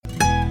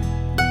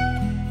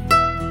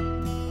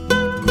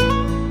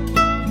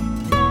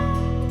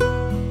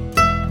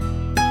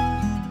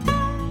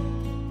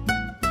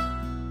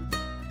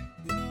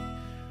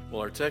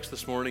text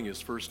this morning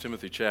is 1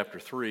 Timothy chapter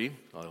 3.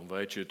 I'll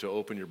invite you to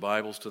open your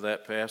Bibles to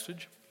that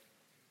passage.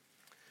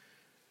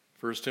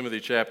 1 Timothy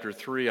chapter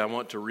 3, I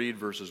want to read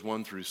verses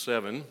 1 through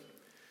 7,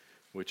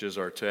 which is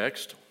our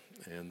text,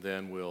 and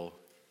then we'll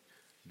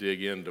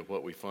dig into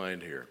what we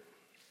find here.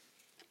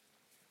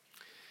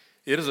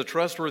 It is a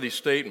trustworthy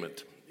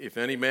statement. If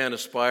any man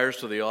aspires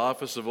to the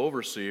office of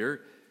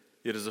overseer,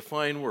 it is a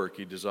fine work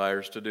he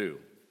desires to do.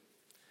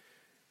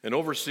 An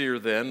overseer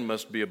then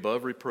must be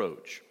above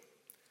reproach,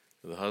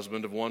 the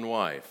husband of one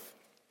wife,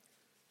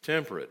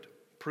 temperate,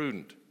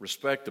 prudent,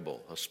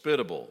 respectable,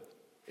 hospitable,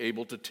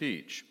 able to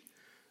teach,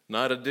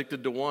 not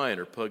addicted to wine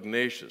or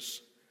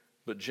pugnacious,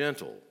 but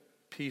gentle,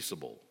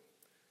 peaceable,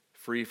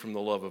 free from the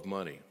love of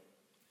money.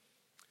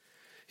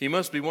 He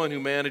must be one who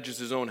manages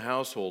his own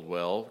household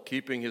well,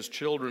 keeping his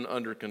children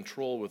under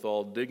control with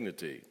all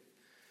dignity.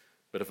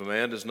 But if a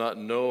man does not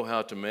know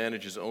how to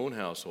manage his own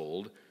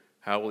household,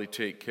 how will he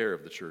take care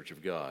of the church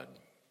of God?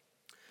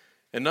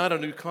 And not a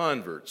new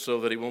convert, so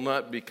that he will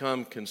not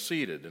become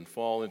conceited and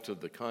fall into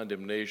the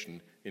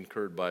condemnation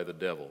incurred by the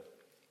devil.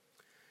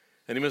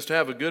 And he must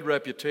have a good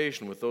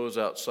reputation with those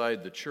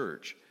outside the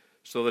church,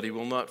 so that he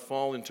will not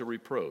fall into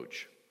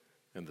reproach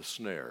and the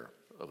snare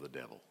of the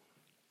devil.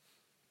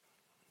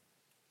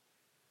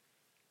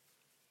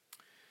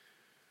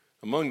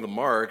 Among the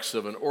marks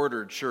of an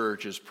ordered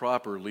church is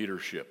proper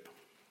leadership,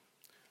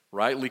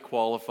 rightly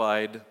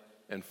qualified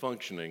and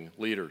functioning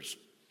leaders.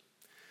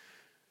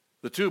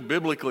 The two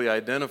biblically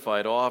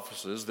identified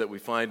offices that we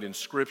find in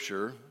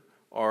Scripture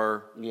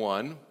are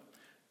one,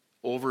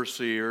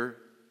 overseer,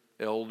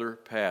 elder,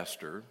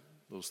 pastor.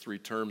 Those three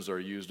terms are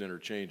used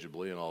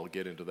interchangeably, and I'll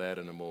get into that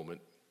in a moment.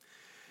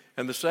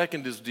 And the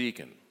second is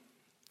deacon.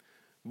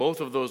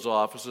 Both of those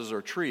offices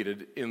are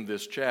treated in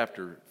this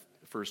chapter,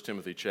 1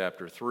 Timothy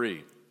chapter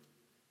 3.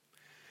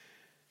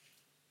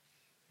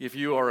 If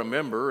you are a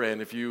member,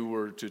 and if you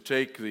were to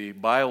take the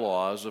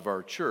bylaws of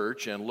our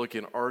church and look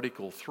in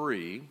Article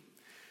 3,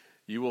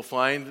 you will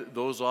find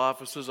those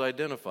offices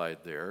identified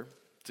there,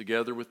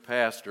 together with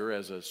pastor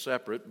as a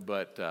separate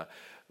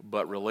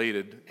but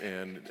related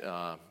and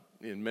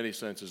in many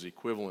senses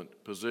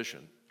equivalent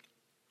position.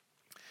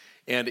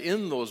 And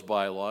in those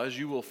bylaws,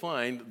 you will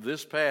find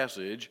this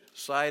passage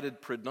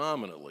cited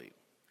predominantly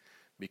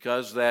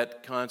because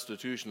that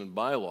constitution and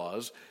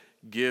bylaws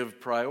give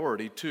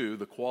priority to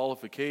the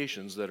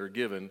qualifications that are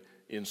given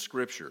in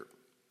Scripture.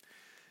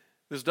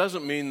 This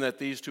doesn't mean that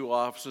these two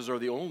offices are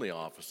the only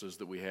offices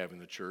that we have in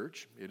the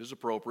church. It is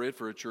appropriate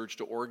for a church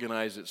to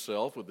organize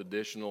itself with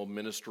additional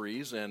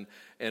ministries and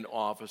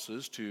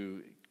offices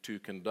to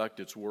conduct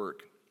its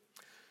work.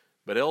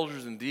 But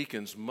elders and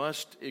deacons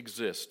must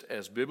exist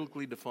as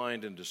biblically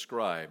defined and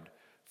described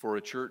for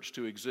a church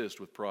to exist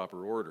with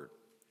proper order.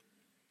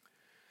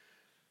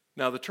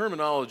 Now, the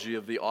terminology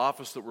of the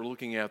office that we're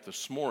looking at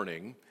this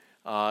morning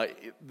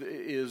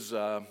consists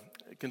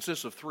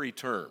of three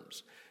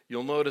terms.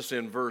 You'll notice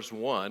in verse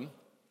 1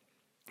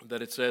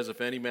 that it says,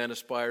 if any man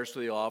aspires to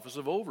the office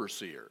of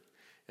overseer.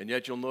 And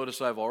yet you'll notice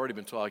I've already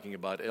been talking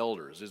about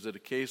elders. Is it a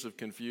case of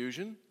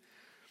confusion?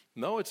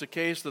 No, it's a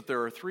case that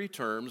there are three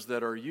terms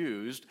that are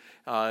used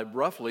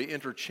roughly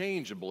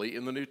interchangeably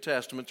in the New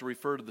Testament to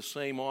refer to the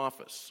same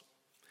office.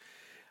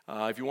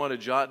 If you want to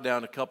jot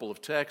down a couple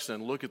of texts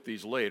and look at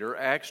these later,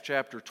 Acts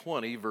chapter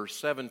 20, verse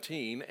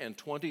 17 and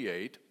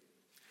 28,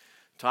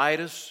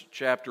 Titus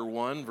chapter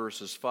 1,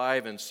 verses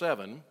 5 and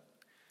 7,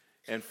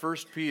 and 1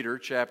 Peter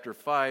chapter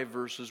 5,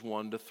 verses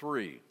 1 to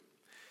 3.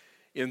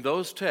 In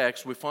those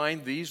texts, we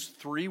find these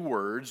three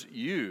words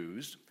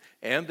used,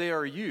 and they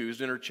are used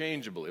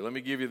interchangeably. Let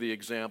me give you the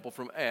example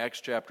from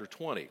Acts chapter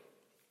 20.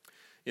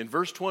 In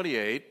verse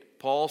 28,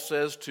 Paul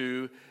says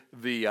to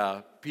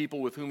the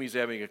people with whom he's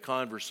having a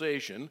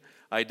conversation,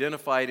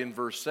 identified in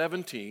verse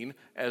 17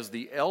 as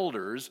the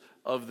elders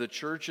of the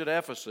church at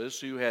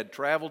Ephesus who had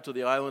traveled to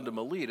the island of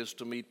Miletus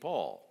to meet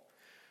Paul.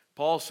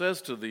 Paul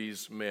says to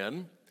these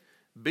men,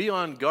 be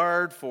on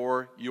guard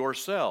for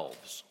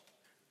yourselves,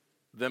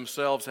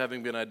 themselves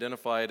having been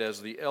identified as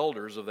the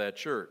elders of that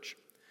church,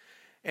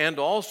 and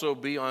also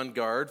be on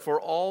guard for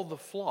all the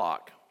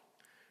flock,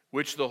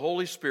 which the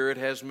Holy Spirit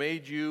has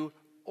made you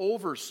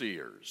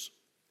overseers,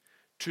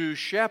 to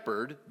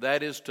shepherd,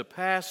 that is to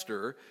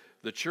pastor,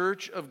 the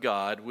church of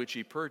God which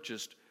he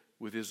purchased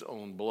with his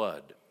own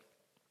blood.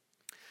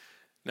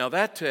 Now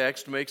that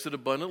text makes it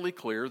abundantly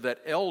clear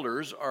that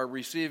elders are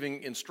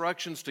receiving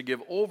instructions to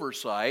give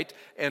oversight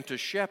and to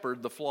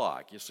shepherd the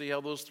flock. You see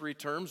how those three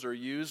terms are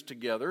used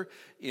together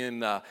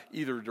in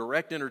either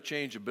direct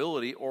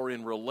interchangeability or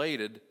in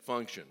related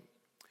function.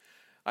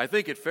 I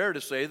think it's fair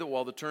to say that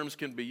while the terms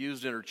can be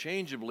used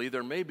interchangeably,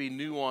 there may be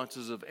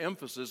nuances of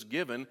emphasis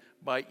given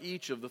by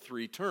each of the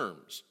three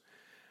terms.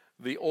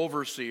 The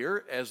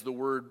overseer, as the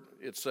word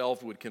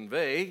itself would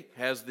convey,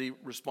 has the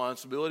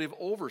responsibility of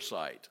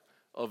oversight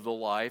of the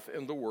life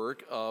and the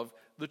work of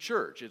the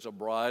church. It's a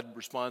broad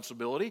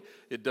responsibility.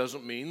 It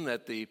doesn't mean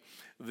that the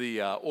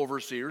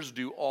overseers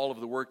do all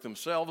of the work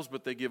themselves,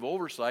 but they give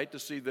oversight to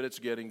see that it's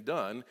getting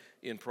done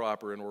in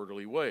proper and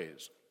orderly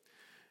ways.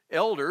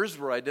 Elders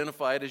were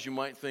identified, as you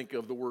might think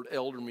of the word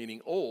elder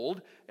meaning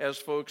old, as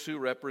folks who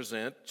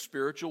represent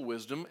spiritual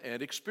wisdom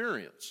and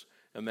experience.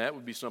 And that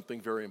would be something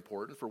very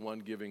important for one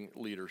giving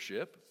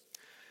leadership.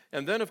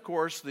 And then, of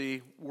course,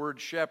 the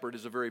word shepherd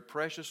is a very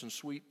precious and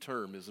sweet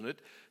term, isn't it,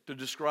 to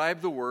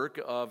describe the work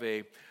of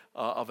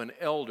an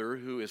elder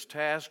who is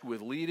tasked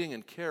with leading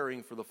and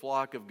caring for the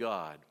flock of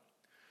God,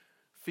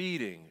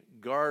 feeding,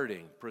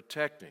 guarding,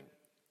 protecting.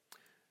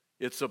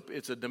 It's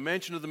a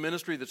dimension of the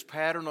ministry that's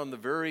patterned on the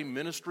very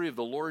ministry of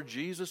the Lord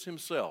Jesus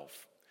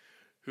himself,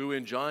 who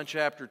in John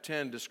chapter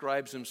 10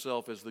 describes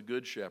himself as the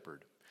good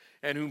shepherd,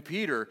 and whom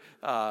Peter,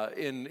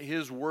 in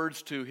his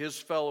words to his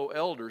fellow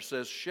elders,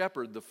 says,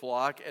 shepherd the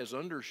flock as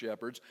under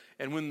shepherds,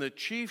 and when the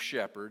chief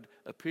shepherd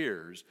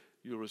appears,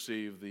 you'll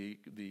receive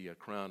the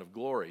crown of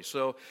glory.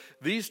 So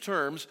these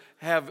terms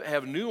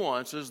have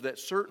nuances that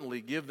certainly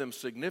give them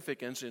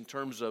significance in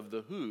terms of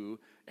the who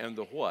and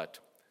the what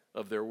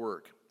of their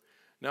work.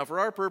 Now,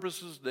 for our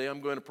purposes today, I'm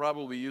going to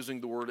probably be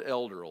using the word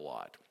elder a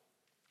lot,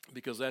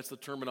 because that's the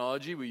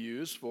terminology we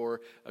use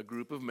for a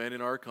group of men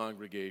in our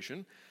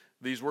congregation.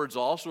 These words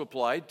also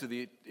applied to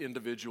the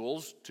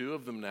individuals, two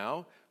of them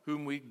now,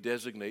 whom we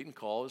designate and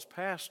call as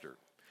pastor.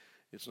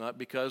 It's not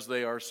because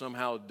they are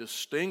somehow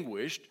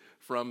distinguished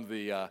from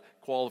the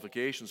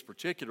qualifications,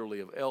 particularly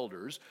of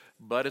elders,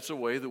 but it's a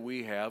way that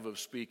we have of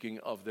speaking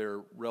of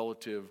their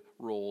relative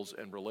roles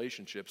and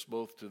relationships,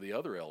 both to the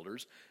other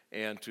elders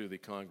and to the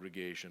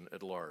congregation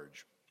at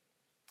large.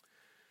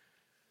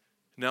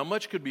 Now,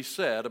 much could be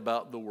said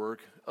about the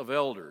work of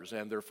elders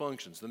and their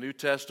functions. The New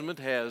Testament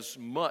has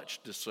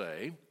much to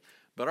say,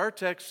 but our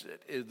text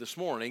this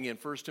morning in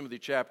 1 Timothy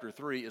chapter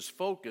 3 is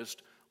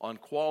focused on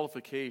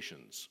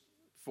qualifications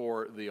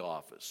for the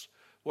office.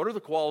 What are the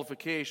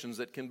qualifications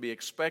that can be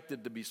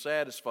expected to be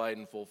satisfied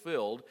and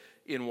fulfilled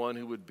in one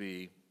who would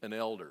be an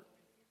elder?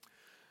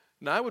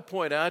 Now, I would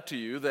point out to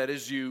you that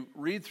as you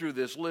read through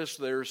this list,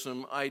 there are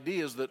some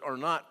ideas that are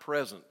not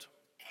present.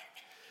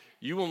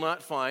 You will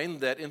not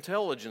find that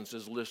intelligence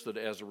is listed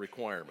as a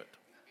requirement.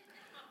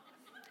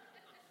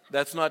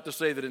 That's not to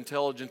say that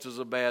intelligence is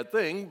a bad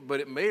thing, but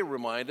it may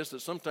remind us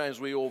that sometimes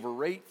we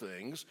overrate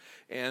things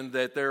and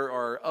that there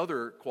are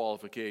other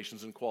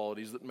qualifications and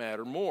qualities that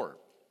matter more.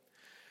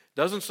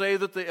 Doesn't say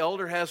that the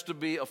elder has to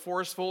be a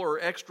forceful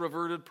or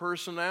extroverted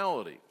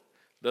personality.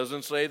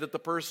 Doesn't say that the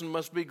person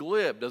must be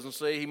glib. Doesn't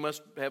say he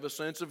must have a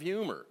sense of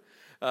humor.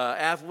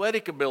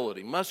 Athletic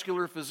ability,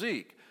 muscular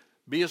physique,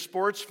 be a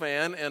sports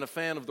fan and a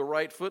fan of the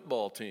right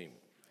football team.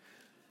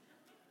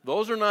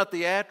 Those are not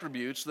the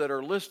attributes that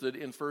are listed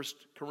in 1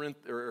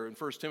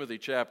 Timothy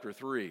chapter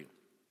 3.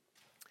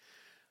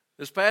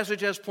 This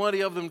passage has plenty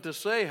of them to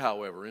say,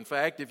 however. In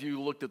fact, if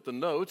you looked at the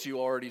notes,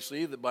 you already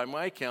see that by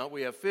my count,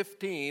 we have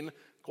 15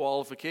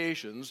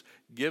 qualifications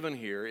given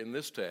here in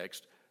this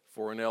text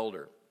for an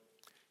elder.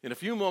 In a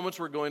few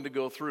moments, we're going to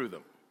go through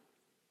them.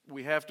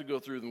 We have to go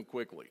through them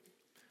quickly.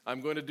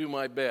 I'm going to do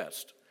my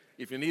best.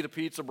 If you need a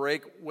pizza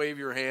break, wave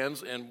your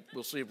hands, and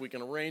we'll see if we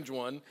can arrange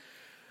one.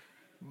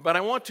 But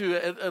I want to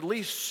at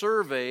least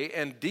survey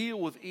and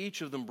deal with each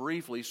of them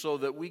briefly so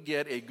that we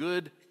get a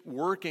good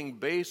working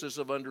basis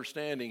of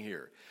understanding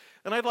here.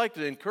 And I'd like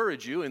to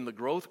encourage you in the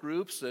growth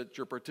groups that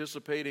you're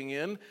participating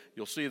in.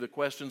 You'll see the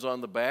questions on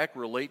the back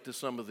relate to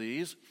some of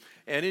these.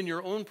 And in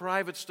your own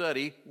private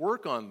study,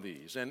 work on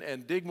these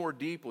and dig more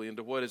deeply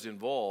into what is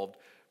involved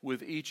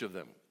with each of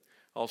them.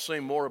 I'll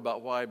say more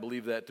about why I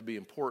believe that to be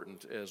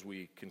important as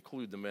we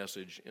conclude the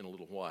message in a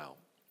little while.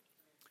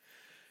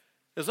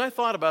 As I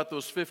thought about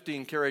those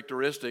 15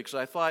 characteristics,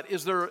 I thought,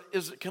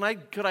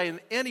 could I in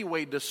any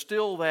way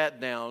distill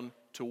that down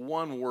to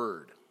one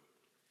word?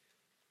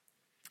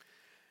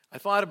 I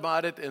thought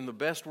about it, and the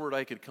best word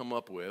I could come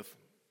up with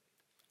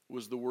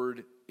was the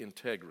word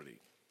integrity.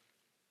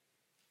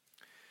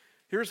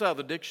 Here's how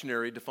the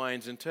dictionary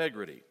defines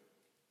integrity: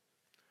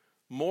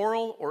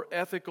 moral or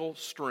ethical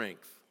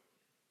strength,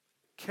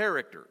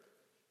 character,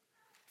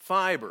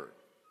 fiber,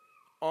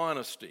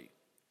 honesty.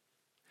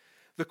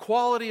 The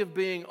quality of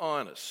being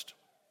honest,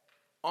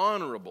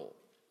 honorable,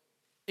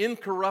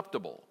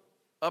 incorruptible,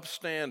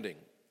 upstanding.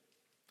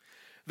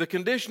 The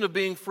condition of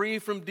being free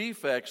from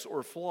defects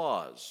or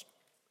flaws.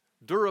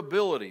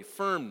 Durability,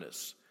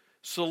 firmness,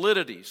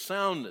 solidity,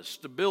 soundness,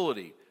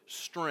 stability,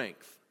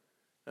 strength,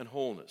 and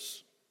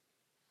wholeness.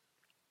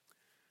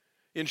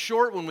 In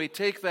short, when we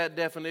take that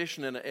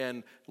definition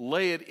and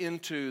lay it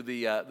into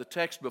the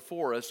text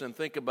before us and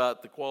think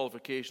about the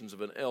qualifications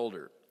of an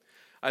elder,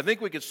 I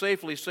think we could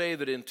safely say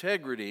that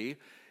integrity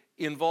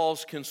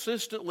involves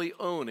consistently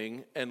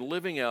owning and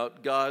living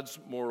out God's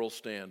moral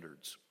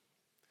standards.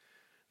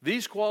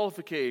 These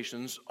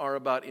qualifications are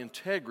about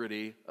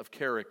integrity of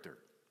character,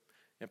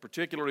 and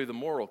particularly the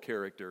moral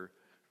character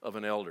of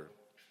an elder.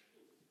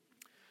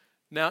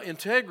 Now,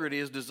 integrity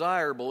is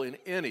desirable in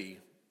any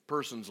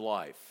person's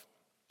life.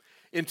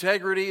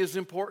 Integrity is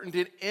important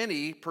in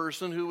any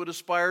person who would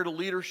aspire to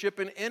leadership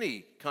in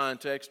any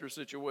context or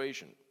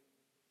situation.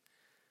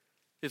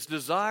 It's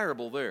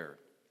desirable there,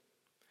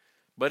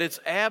 but its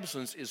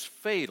absence is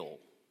fatal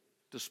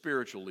to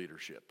spiritual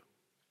leadership.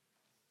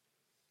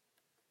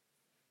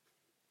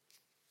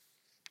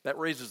 That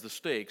raises the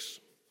stakes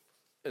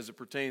as it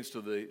pertains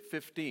to the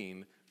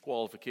 15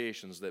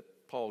 qualifications that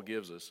Paul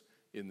gives us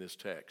in this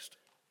text.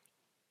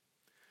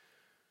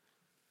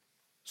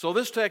 So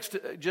this text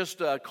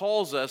just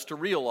calls us to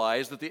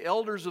realize that the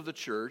elders of the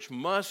church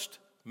must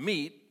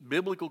meet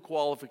biblical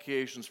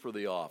qualifications for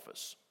the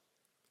office.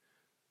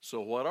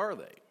 So what are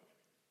they?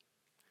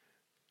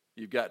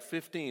 You've got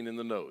 15 in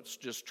the notes.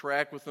 Just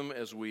track with them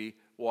as we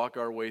walk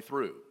our way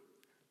through,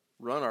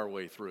 run our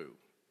way through,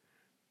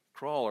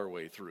 crawl our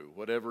way through,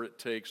 whatever it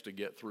takes to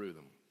get through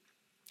them.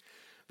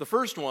 The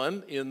first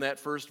one in that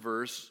first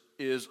verse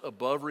is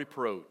above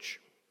reproach.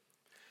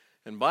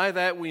 And by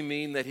that we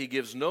mean that he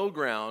gives no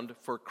ground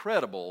for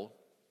credible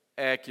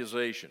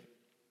accusation.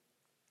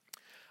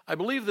 I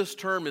believe this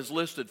term is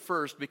listed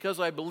first because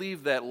I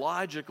believe that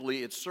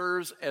logically it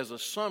serves as a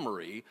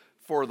summary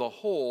for the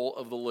whole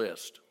of the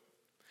list.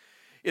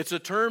 It's a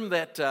term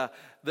that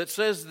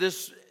says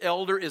this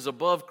elder is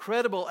above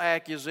credible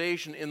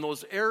accusation in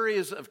those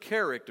areas of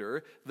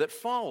character that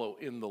follow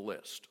in the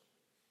list.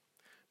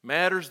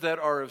 Matters that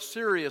are of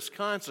serious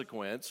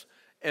consequence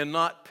and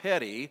not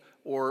petty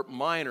or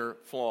minor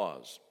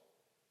flaws.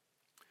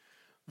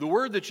 The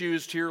word that's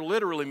used here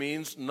literally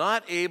means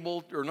not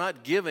able or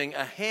not giving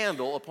a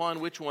handle upon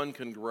which one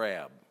can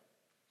grab.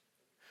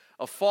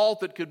 A fault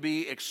that could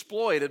be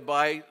exploited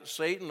by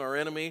Satan, our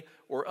enemy,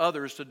 or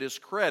others to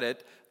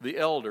discredit the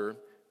elder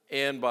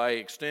and, by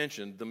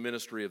extension, the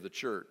ministry of the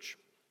church.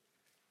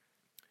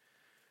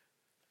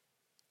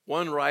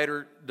 One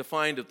writer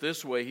defined it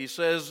this way. He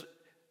says,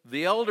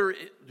 "The elder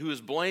who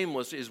is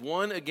blameless is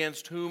one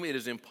against whom it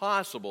is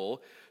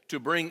impossible to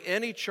bring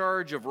any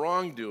charge of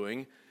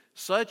wrongdoing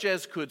such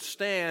as could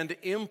stand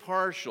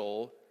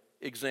impartial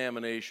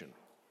examination."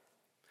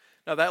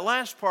 Now, that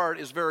last part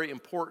is very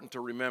important to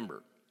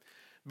remember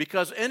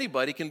because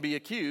anybody can be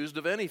accused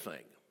of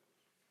anything.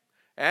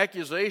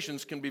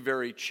 Accusations can be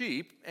very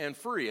cheap and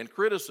free, and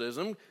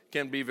criticism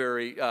can be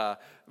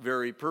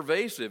very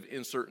pervasive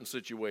in certain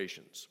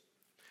situations.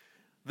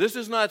 This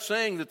is not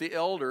saying that the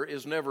elder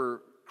is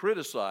never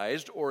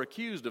criticized or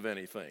accused of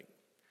anything.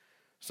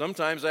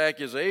 Sometimes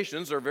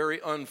accusations are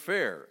very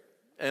unfair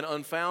and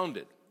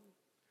unfounded.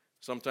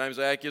 Sometimes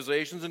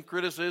accusations and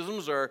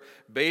criticisms are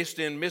based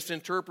in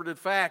misinterpreted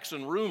facts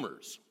and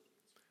rumors.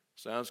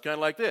 Sounds kind of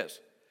like this.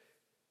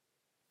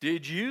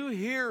 Did you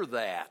hear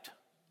that?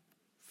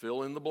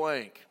 Fill in the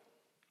blank.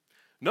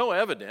 No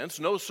evidence,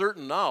 no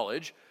certain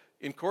knowledge.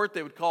 In court,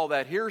 they would call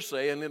that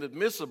hearsay and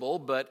inadmissible,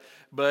 but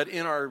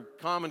in our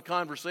common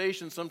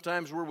conversation,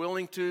 sometimes we're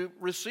willing to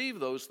receive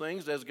those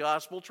things as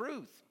gospel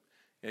truth,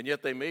 and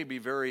yet they may be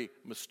very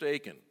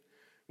mistaken.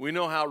 We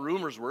know how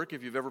rumors work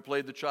if you've ever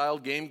played the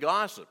child game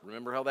Gossip.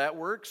 Remember how that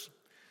works?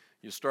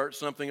 You start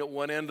something at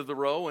one end of the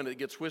row, and it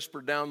gets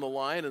whispered down the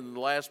line, and the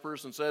last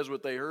person says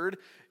what they heard,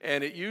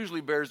 and it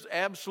usually bears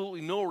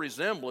absolutely no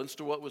resemblance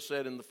to what was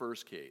said in the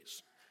first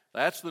case.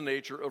 That's the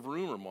nature of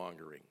rumor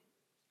mongering.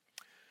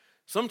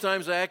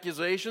 Sometimes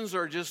accusations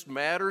are just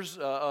matters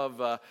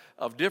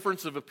of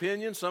difference of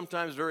opinion,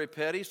 sometimes very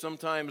petty,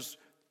 sometimes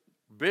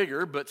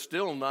bigger, but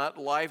still not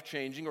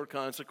life-changing or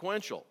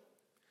consequential.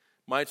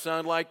 Might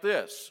sound like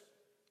this.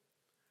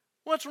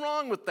 What's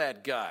wrong with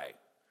that guy?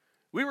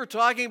 We were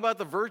talking about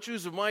the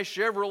virtues of my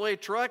Chevrolet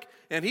truck,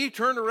 and he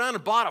turned around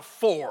and bought a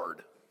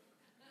Ford.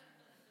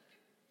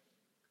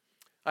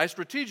 I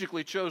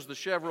strategically chose the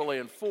Chevrolet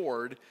and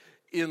Ford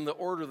in the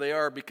order they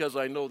are because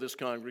I know this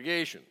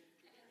congregation.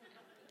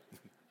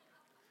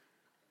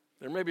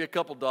 There may be a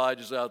couple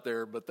Dodges out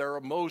there, but there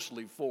are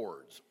mostly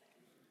Fords.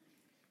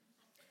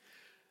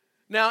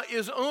 Now,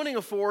 is owning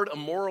a Ford a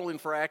moral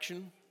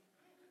infraction?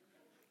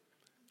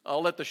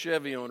 I'll let the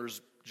Chevy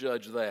owners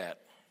judge that.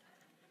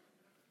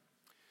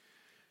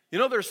 You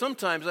know, there are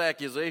sometimes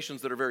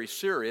accusations that are very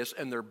serious,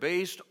 and they're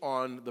based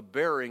on the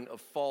bearing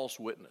of false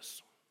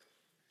witness.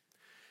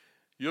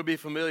 You'll be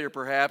familiar,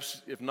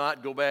 perhaps, if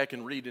not, go back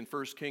and read in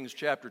 1 Kings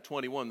chapter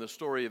 21, the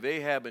story of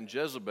Ahab and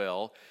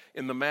Jezebel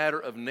in the matter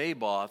of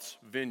Naboth's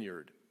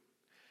vineyard.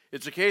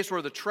 It's a case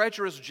where the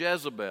treacherous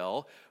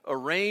Jezebel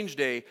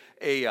arranged a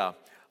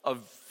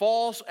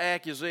false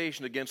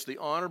accusation against the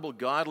honorable,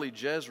 godly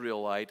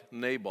Jezreelite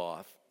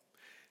Naboth,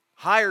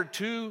 hired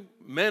two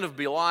men of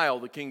Belial,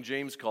 the King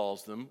James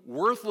calls them,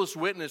 worthless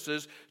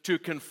witnesses to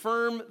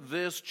confirm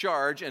this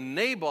charge, and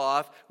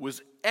Naboth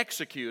was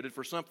executed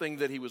for something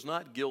that he was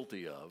not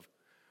guilty of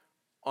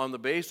on the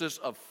basis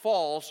of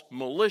false,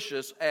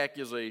 malicious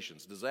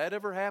accusations. Does that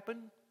ever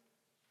happen?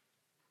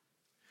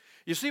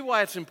 You see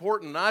why it's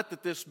important not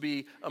that this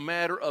be a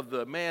matter of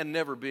the man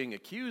never being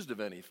accused of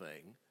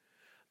anything,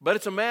 but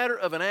it's a matter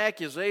of an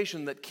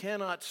accusation that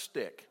cannot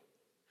stick.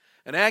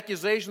 An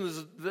accusation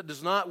that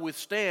does not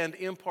withstand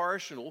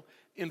impartial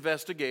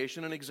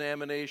investigation and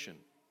examination.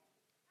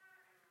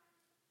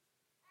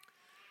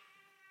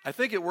 I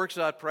think it works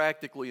out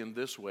practically in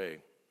this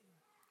way.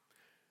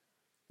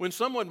 When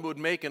someone would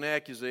make an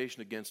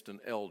accusation against an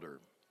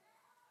elder,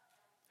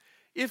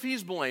 if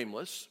he's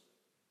blameless,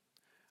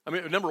 I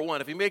mean, number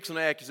one, if he makes an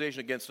accusation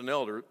against an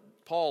elder,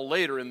 Paul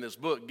later in this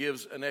book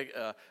gives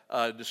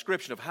a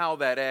description of how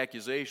that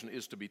accusation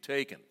is to be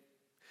taken.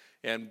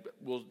 And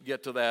we'll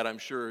get to that, I'm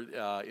sure,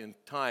 in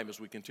time as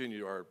we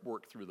continue our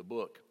work through the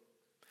book.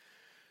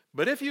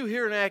 But if you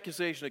hear an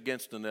accusation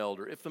against an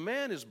elder, if the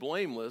man is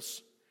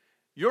blameless,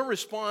 your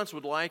response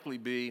would likely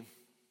be,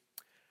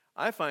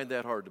 I find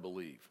that hard to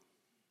believe.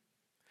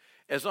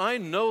 As I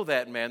know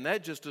that man,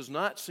 that just does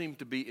not seem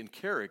to be in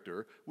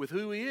character with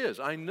who he is.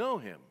 I know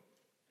him.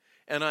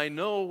 And I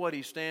know what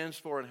he stands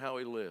for and how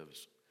he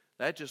lives.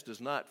 That just does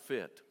not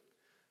fit.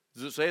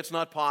 Does it say it's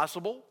not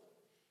possible?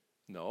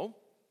 No.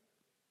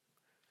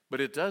 But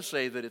it does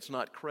say that it's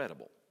not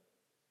credible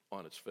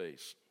on its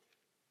face.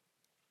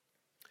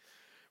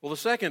 Well, the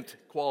second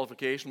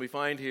qualification we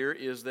find here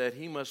is that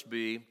he must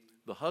be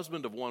the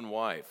husband of one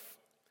wife.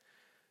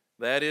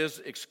 That is,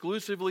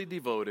 exclusively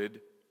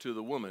devoted to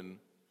the woman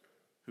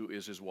who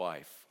is his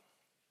wife.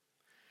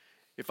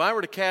 If I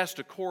were to cast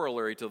a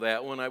corollary to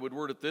that one, I would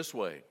word it this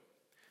way.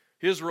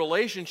 His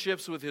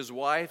relationships with his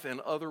wife and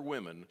other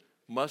women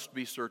must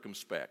be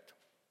circumspect.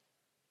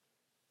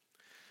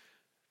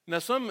 Now,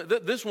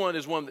 this one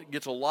is one that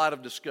gets a lot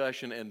of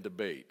discussion and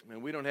debate,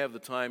 and we don't have the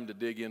time to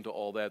dig into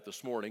all that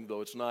this morning,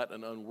 though it's not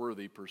an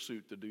unworthy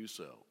pursuit to do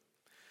so.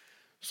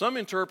 Some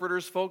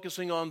interpreters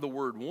focusing on the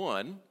word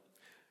one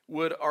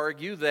would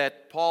argue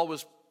that Paul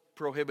was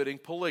prohibiting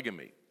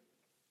polygamy,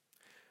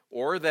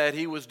 or that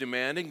he was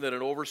demanding that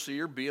an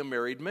overseer be a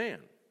married man,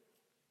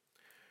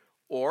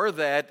 or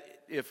that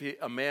if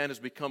a man has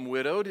become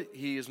widowed,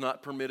 he is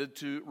not permitted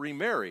to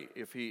remarry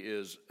if he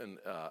is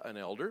an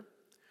elder,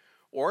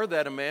 or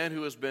that a man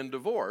who has been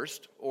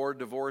divorced or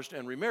divorced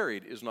and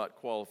remarried is not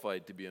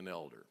qualified to be an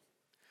elder.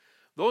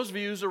 Those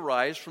views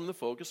arise from the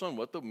focus on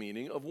what the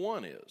meaning of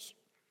one is.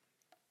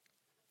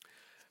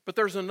 But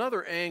there's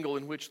another angle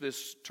in which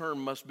this term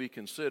must be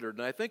considered,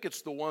 and I think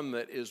it's the one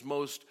that is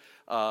most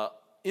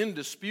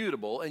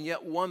indisputable, and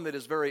yet one that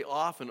is very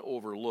often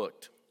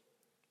overlooked.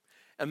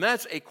 And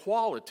that's a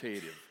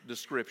qualitative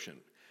description.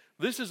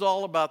 This is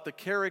all about the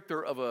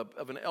character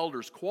of an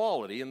elder's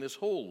quality in this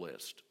whole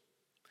list.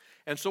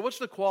 And so what's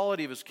the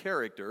quality of his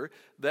character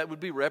that would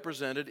be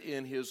represented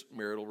in his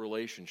marital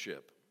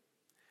relationship?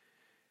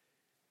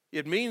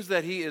 It means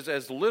that he is,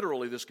 as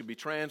literally this could be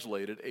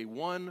translated, a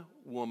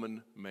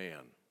one-woman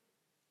man.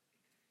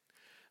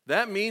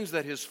 That means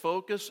that his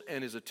focus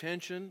and his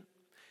attention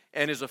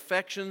and his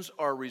affections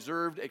are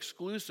reserved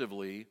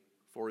exclusively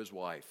for his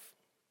wife.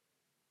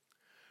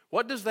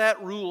 What does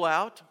that rule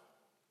out?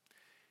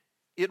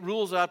 It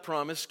rules out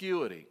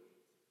promiscuity.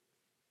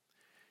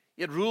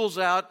 It rules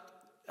out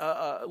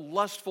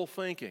lustful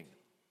thinking.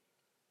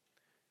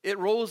 It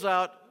rules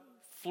out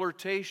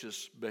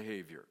flirtatious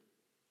behavior.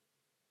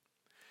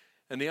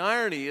 And the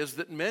irony is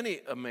that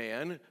many a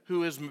man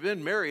who has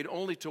been married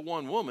only to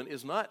one woman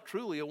is not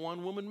truly a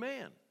one-woman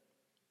man.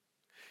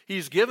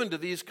 He's given to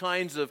these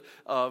kinds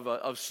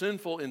of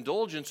sinful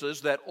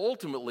indulgences that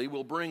ultimately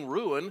will bring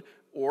ruin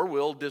or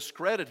will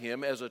discredit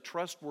him as a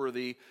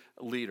trustworthy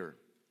leader.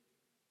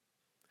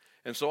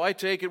 And so I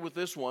take it with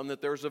this one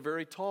that there's a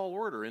very tall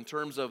order in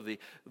terms of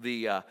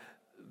the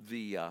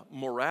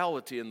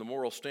morality and the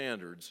moral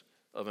standards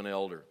of an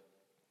elder.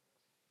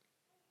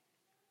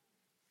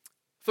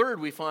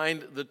 Third, we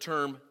find the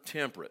term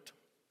temperate.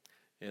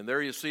 And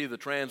there you see the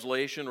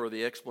translation or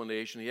the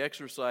explanation. He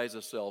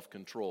exercises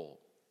self-control.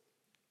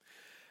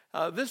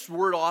 This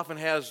word often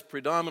has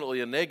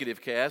predominantly a negative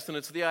cast, and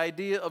it's the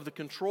idea of the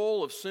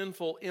control of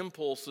sinful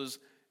impulses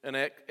and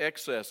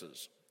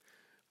excesses.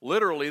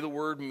 Literally, the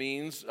word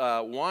means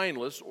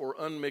wineless or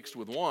unmixed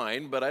with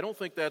wine, but I don't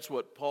think that's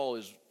what Paul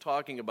is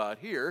talking about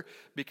here,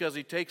 because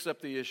he takes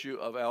up the issue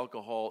of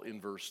alcohol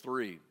in verse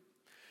 3.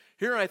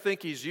 Here I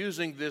think he's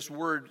using this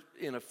word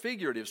in a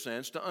figurative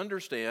sense to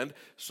understand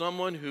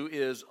someone who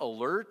is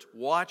alert,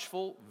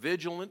 watchful,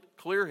 vigilant,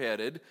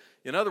 clear-headed.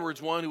 In other words,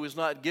 one who is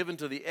not given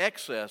to the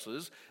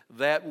excesses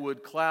that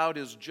would cloud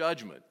his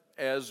judgment,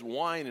 as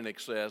wine in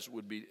excess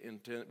would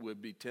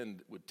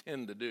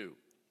tend to do.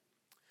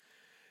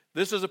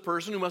 This is a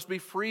person who must be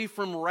free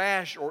from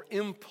rash or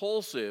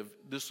impulsive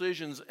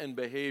decisions and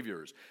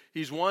behaviors.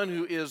 He's one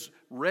who is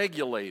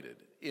regulated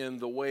in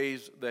the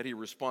ways that he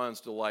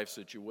responds to life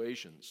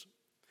situations.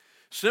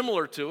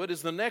 Similar to it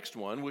is the next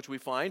one, which we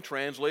find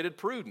translated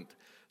prudent.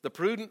 The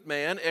prudent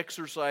man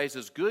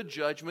exercises good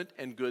judgment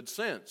and good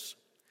sense.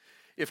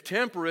 If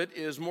temperate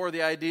is more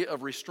the idea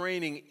of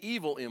restraining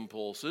evil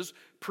impulses,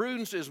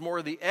 prudence is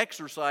more the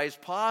exercise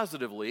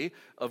positively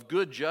of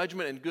good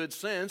judgment and good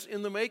sense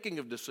in the making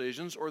of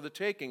decisions or the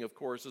taking of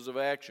courses of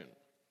action.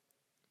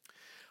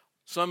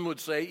 Some would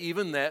say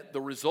even that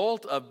the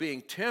result of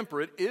being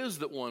temperate is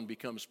that one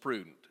becomes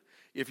prudent.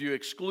 If you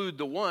exclude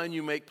the one,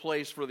 you make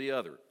place for the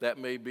other. That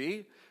may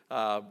be.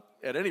 At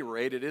any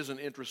rate, it is an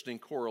interesting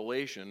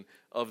correlation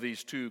of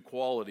these two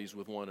qualities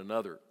with one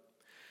another.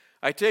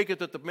 I take it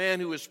that the man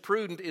who is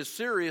prudent is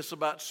serious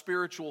about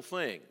spiritual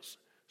things.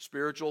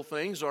 Spiritual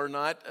things are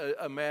not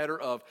a matter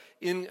of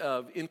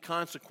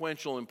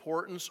inconsequential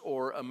importance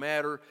or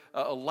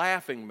a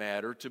laughing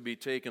matter to be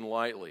taken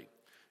lightly.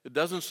 It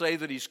doesn't say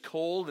that he's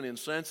cold and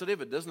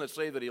insensitive. It doesn't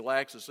say that he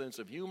lacks a sense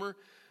of humor,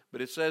 but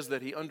it says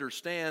that he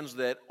understands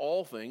that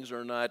all things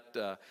are not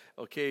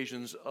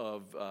occasions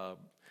of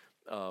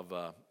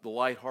the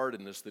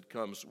lightheartedness that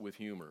comes with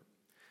humor.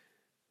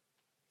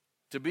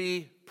 To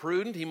be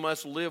prudent, he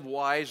must live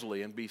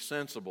wisely and be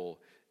sensible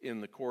in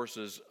the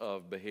courses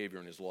of behavior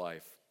in his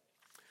life.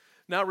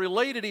 Now,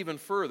 related even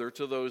further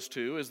to those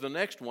two is the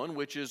next one,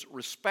 which is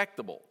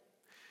respectable.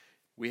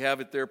 We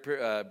have it there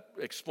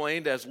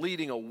explained as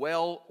leading a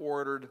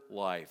well-ordered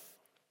life.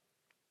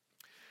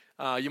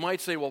 You might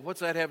say, well,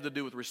 what's that have to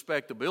do with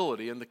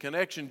respectability? And the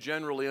connection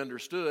generally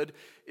understood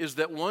is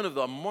that one of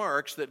the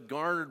marks that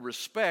garnered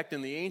respect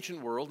in the ancient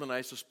world, and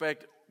I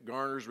suspect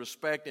garners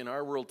respect in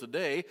our world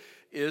today,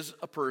 is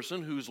a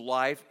person whose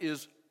life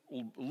is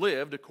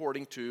lived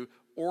according to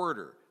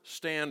order,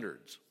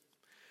 standards.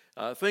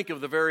 Think of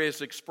the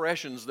various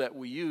expressions that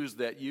we use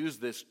that use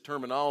this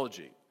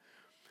terminology.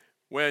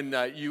 When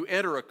you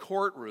enter a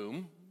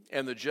courtroom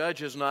and the judge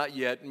has not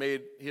yet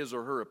made his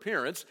or her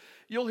appearance,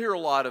 you'll hear a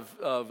lot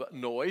of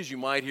noise. You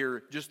might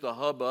hear just the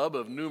hubbub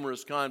of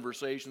numerous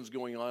conversations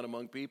going on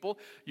among people.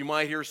 You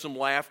might hear some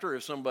laughter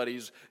if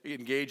somebody's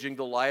engaging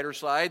the lighter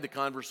side. The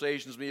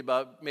conversations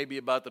maybe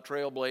about the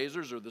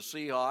Trailblazers or the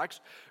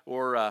Seahawks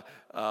or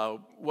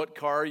what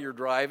car you're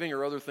driving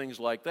or other things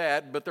like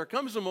that. But there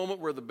comes a moment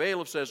where the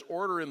bailiff says,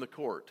 "Order in the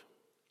court."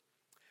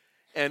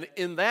 And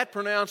in that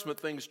pronouncement,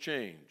 things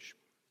change.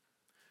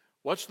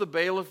 What's the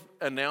bailiff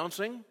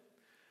announcing?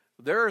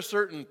 There are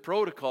certain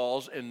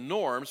protocols and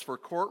norms for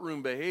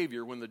courtroom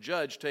behavior when the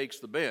judge takes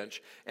the bench,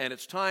 and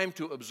it's time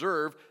to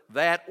observe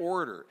that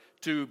order,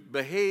 to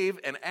behave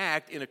and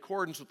act in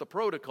accordance with the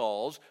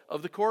protocols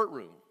of the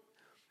courtroom.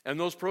 And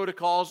those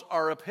protocols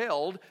are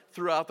upheld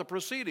throughout the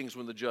proceedings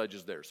when the judge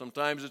is there.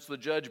 Sometimes it's the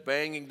judge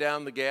banging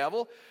down the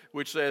gavel,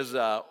 which says,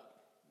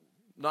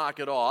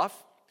 knock it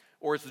off.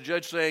 Or it's the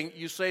judge saying,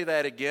 you say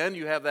that again,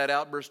 you have that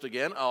outburst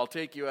again, I'll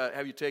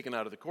have you taken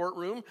out of the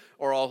courtroom,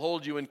 or I'll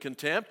hold you in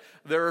contempt.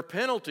 There are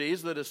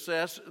penalties that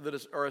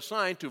are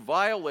assigned to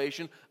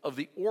violation of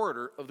the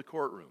order of the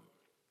courtroom.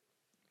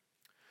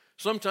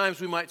 Sometimes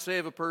we might say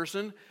of a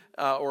person,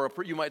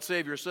 you might say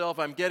of yourself,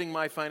 I'm getting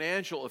my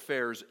financial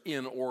affairs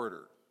in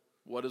order.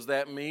 What does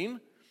that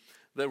mean?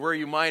 That where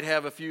you might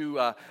have a few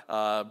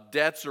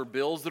debts or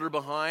bills that are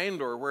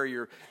behind, or where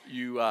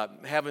you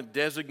haven't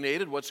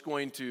designated what's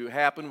going to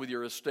happen with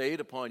your estate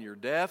upon your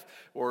death,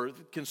 or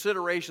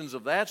considerations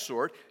of that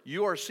sort,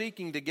 you are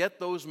seeking to get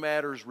those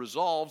matters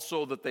resolved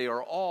so that they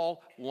are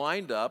all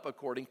lined up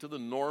according to the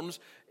norms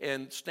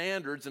and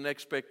standards and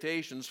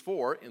expectations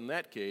for, in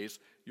that case,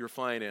 your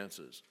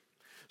finances.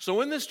 So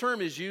when this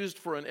term is used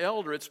for an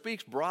elder, it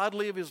speaks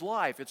broadly of his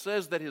life. It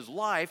says that his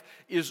life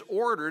is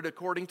ordered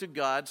according to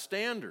God's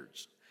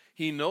standards.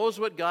 He knows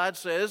what God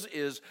says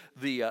is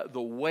the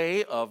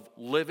way of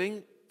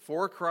living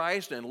for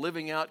Christ and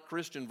living out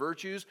Christian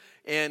virtues,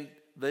 and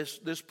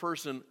this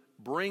person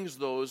brings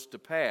those to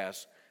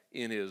pass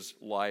in his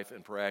life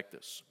and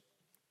practice.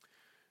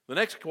 The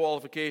next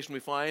qualification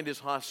we find is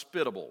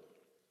hospitable.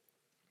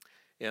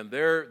 And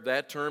there,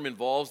 that term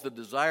involves the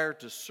desire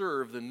to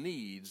serve the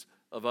needs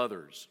of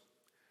others.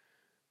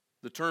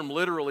 The term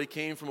literally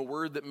came from a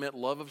word that meant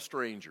love of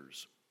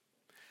strangers.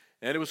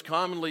 And it was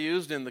commonly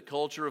used in the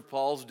culture of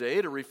Paul's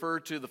day to refer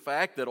to the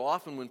fact that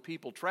often when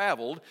people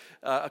traveled,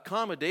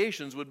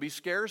 accommodations would be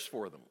scarce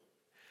for them.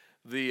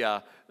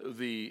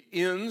 The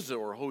inns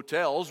or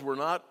hotels were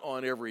not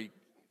on every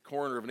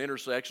corner of an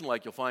intersection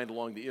like you'll find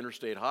along the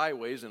interstate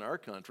highways in our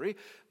country.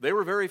 They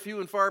were very few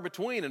and far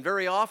between, and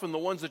very often the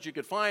ones that you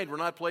could find were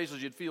not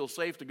places you'd feel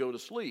safe to go to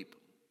sleep.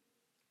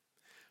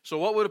 So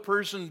what would a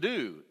person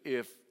do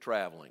if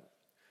traveling?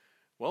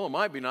 Well, it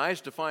might be nice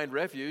to find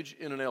refuge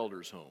in an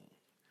elder's home,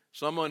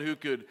 someone who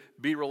could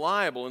be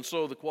reliable. And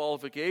so the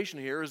qualification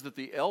here is that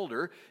the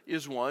elder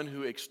is one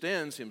who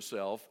extends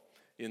himself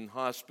in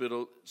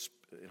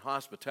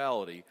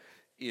hospitality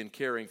in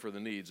caring for the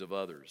needs of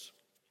others.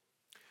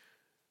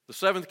 The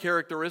seventh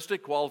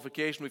characteristic,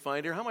 qualification we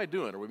find here, how am I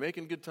doing? Are we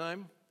making good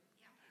time?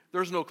 Yeah.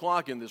 There's no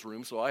clock in this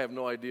room, so I have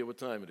no idea what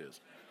time it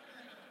is.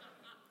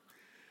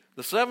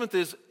 The seventh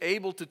is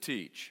able to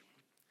teach.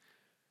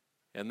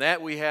 And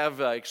that we have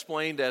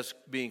explained as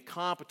being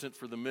competent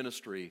for the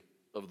ministry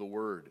of the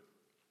Word.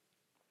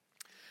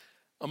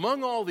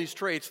 Among all these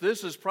traits,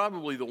 this is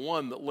probably the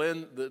one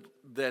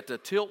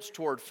that tilts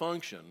toward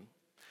function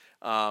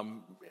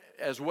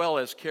as well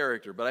as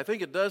character. But I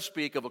think it does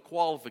speak of a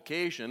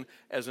qualification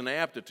as an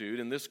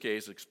aptitude, in this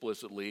case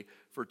explicitly,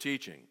 for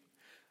teaching.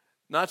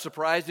 Not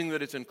surprising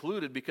that it's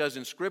included, because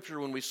in Scripture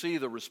when we see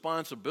the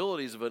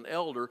responsibilities of an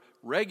elder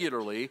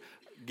regularly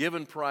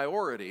given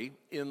priority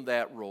in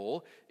that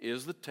role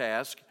is the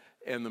task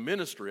and the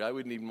ministry. I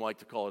wouldn't even like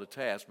to call it a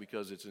task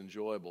because it's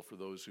enjoyable for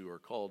those who are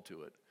called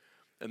to it.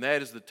 And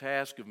that is the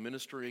task of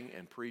ministering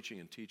and preaching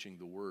and teaching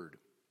the Word.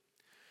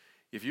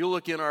 If you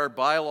look in our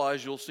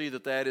bylaws, you'll see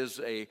that that is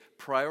a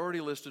priority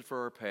listed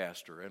for our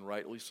pastor, and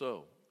rightly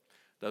so.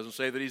 It doesn't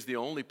say that he's the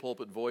only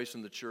pulpit voice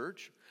in the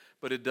church,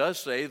 but it does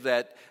say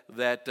that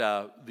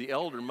the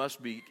elder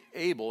must be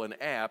able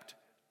and apt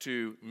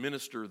to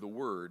minister the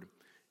word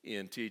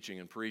in teaching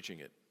and preaching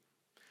it.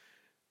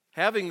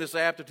 Having this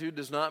aptitude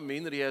does not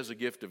mean that he has a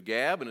gift of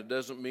gab, and it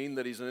doesn't mean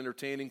that he's an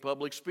entertaining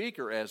public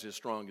speaker as his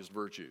strongest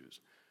virtues.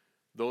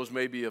 Those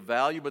may be of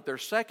value, but they're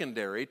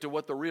secondary to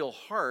what the real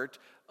heart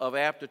of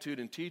aptitude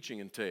in teaching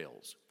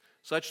entails.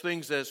 Such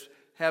things as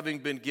having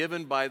been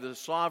given by the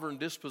sovereign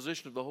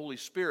disposition of the Holy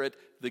Spirit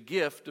the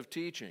gift of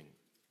teaching.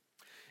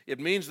 It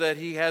means that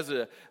he has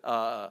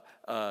a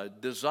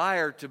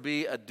desire to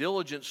be a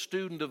diligent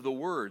student of the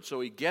Word, so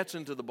he gets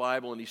into the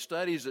Bible and he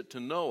studies it to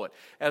know it.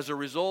 As a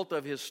result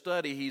of his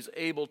study, he's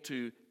able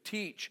to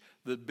teach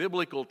the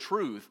biblical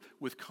truth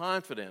with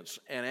confidence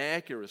and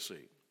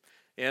accuracy.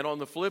 And on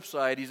the flip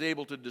side, he's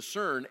able to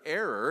discern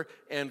error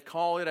and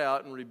call it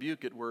out and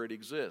rebuke it where it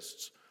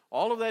exists.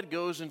 All of that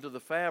goes into the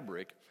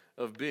fabric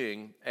of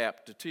being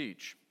apt to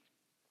teach.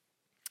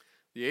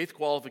 The eighth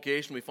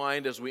qualification we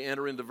find as we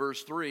enter into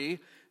verse 3,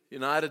 you're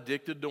not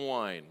addicted to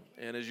wine.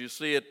 And as you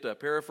see it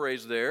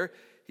paraphrased there,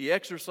 he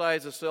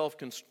exercises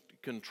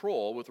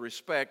self-control with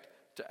respect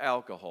to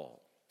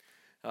alcohol.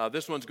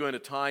 This one's going to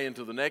tie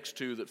into the next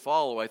two that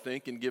follow, I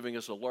think, in giving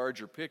us a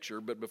larger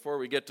picture. But before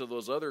we get to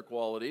those other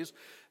qualities,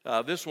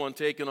 this one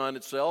taken on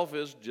itself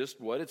is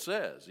just what it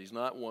says. He's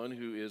not one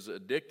who is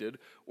addicted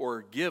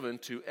or given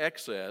to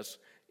excess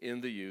in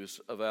the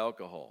use of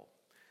alcohol.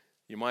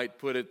 You might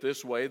put it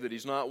this way, that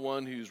he's not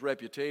one whose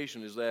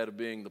reputation is that of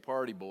being the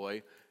party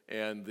boy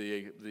and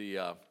the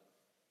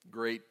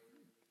great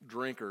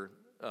drinker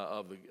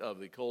of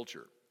the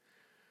culture.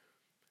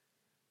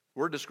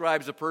 Word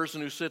describes a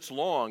person who sits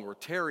long or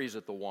tarries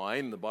at the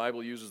wine. The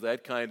Bible uses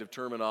that kind of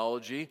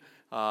terminology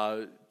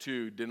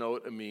to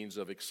denote a means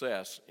of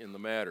excess in the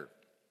matter.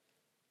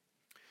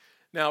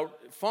 Now,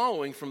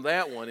 following from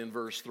that one in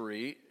verse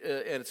 3,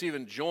 and it's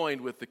even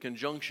joined with the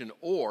conjunction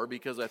or,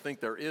 because I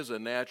think there is a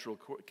natural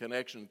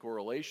connection,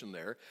 correlation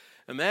there,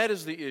 and that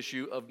is the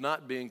issue of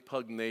not being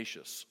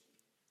pugnacious.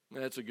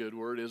 That's a good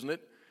word, isn't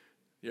it?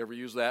 You ever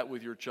use that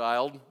with your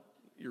child?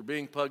 You're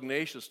being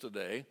pugnacious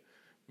today.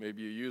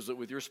 Maybe you use it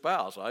with your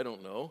spouse, I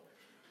don't know.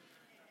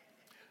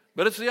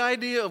 But it's the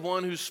idea of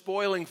one who's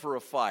spoiling for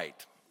a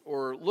fight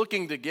or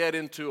looking to get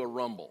into a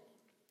rumble.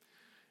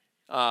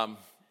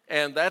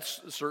 And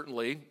that's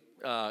certainly,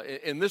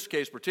 in this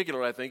case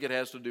particular, I think it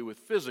has to do with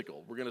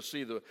physical. We're going to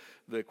see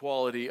the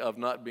quality of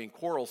not being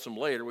quarrelsome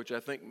later, which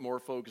I think more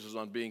focuses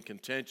on being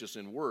contentious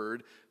in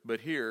word, but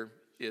here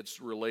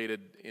it's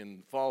related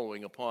in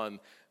following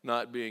upon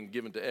not being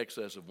given to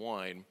excess of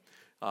wine.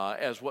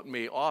 As what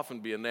may often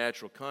be a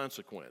natural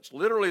consequence.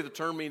 Literally, the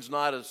term means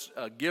not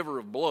a giver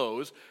of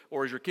blows,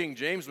 or as your King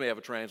James may have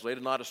it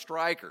translated, not a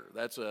striker.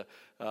 That's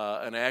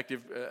an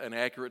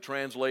accurate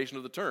translation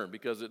of the term,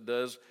 because it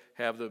does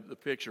have the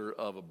picture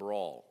of a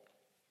brawl.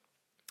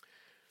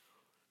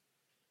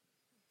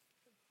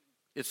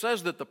 It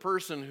says that the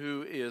person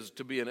who is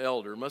to be an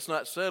elder must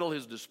not settle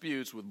his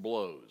disputes with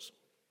blows,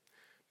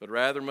 but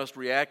rather must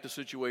react to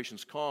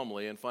situations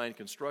calmly and find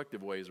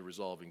constructive ways of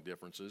resolving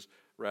differences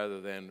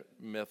rather than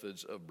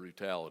methods of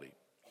brutality.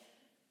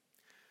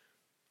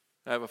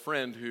 I have a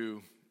friend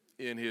who,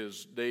 in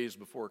his days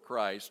before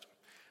Christ,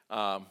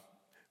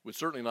 would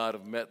certainly not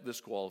have met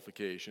this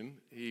qualification.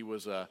 He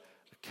was a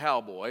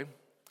cowboy,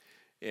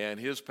 and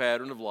his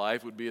pattern of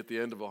life would be at the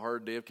end of a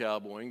hard day of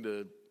cowboying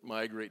to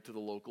migrate to the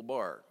local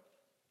bar.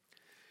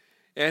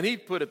 And he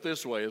put it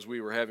this way as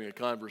we were having a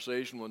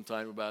conversation one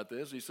time about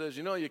this. He says,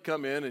 you know, you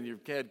come in and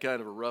you've had kind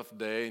of a rough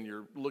day and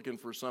you're looking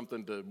for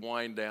something to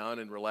wind down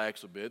and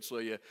relax a bit, so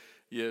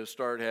you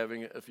start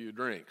having a few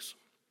drinks.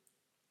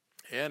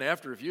 And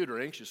after a few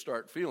drinks, you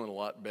start feeling a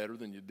lot better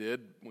than you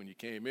did when you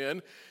came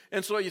in.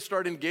 And so you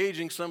start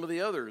engaging some of the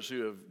others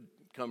who have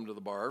come to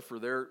the bar for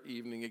their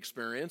evening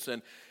experience.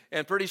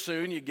 And pretty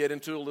soon you get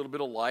into a little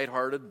bit of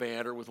lighthearted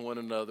banter with one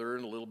another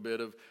and a little bit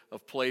of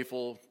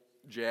playful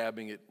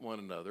jabbing at one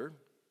another.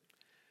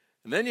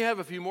 And then you have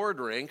a few more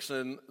drinks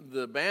and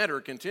the banter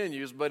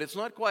continues, but it's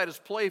not quite as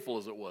playful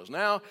as it was.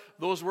 Now,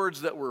 those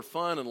words that were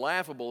fun and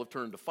laughable have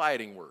turned to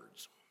fighting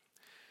words.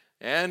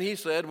 And he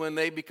said when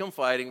they become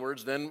fighting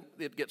words, then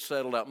it gets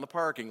settled out in the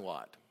parking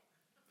lot.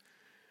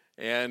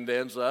 And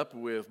ends up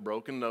with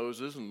broken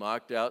noses and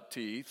knocked out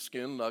teeth,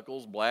 skinned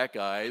knuckles, black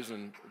eyes,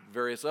 and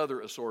various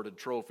other assorted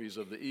trophies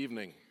of the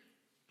evening.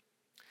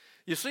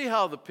 You see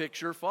how the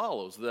picture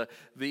follows.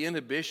 The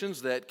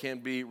inhibitions that can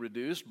be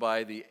reduced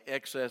by the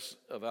excess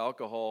of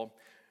alcohol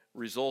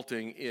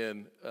resulting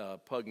in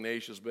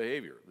pugnacious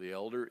behavior. The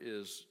elder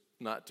is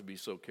not to be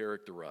so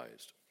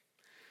characterized.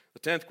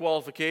 The 10th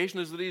qualification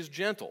is that he is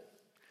gentle,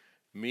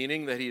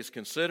 meaning that he is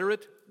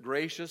considerate,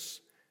 gracious,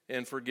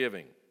 and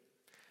forgiving.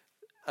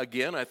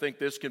 Again, I think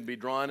this can be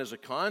drawn as a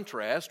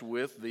contrast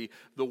with the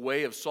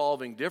way of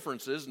solving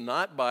differences,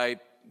 not by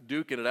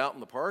duking it out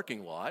in the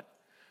parking lot,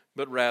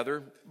 but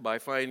rather by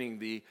finding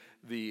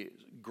the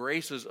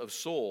graces of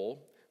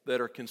soul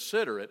that are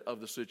considerate of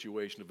the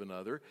situation of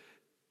another,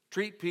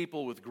 treat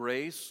people with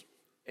grace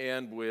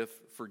and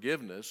with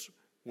forgiveness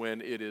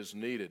when it is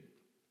needed.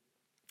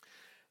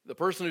 The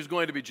person who's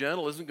going to be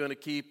gentle isn't going to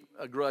keep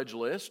a grudge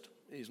list.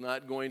 He's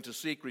not going to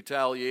seek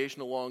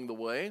retaliation along the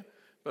way,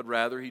 but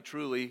rather he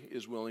truly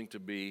is willing to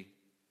be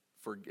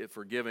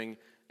forgiving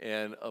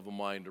and of a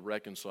mind to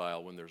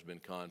reconcile when there's been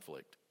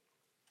conflict.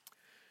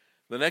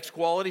 The next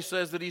quality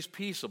says that he's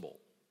peaceable,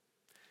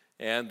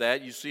 and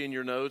that you see in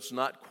your notes,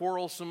 not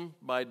quarrelsome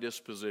by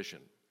disposition.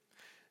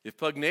 If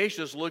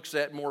Pugnacious looks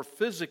at more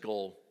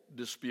physical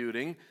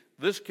disputing,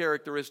 this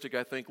characteristic,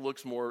 I think,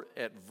 looks more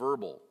at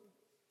verbal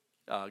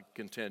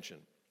contention.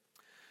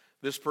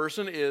 This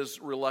person is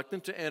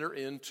reluctant to enter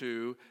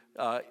into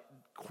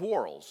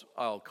quarrels,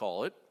 I'll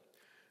call it.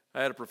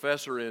 I had a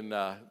professor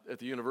at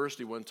the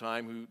university one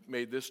time who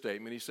made this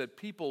statement. He said,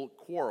 people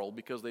quarrel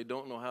because they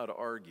don't know how to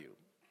argue.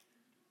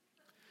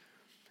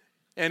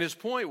 And his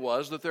point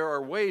was that there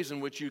are ways in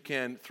which you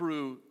can,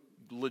 through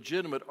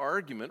legitimate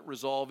argument,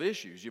 resolve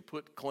issues. You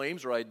put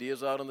claims or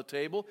ideas out on the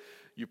table,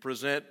 you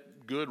present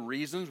good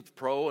reasons,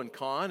 pro and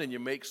con, and you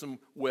make some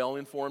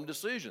well-informed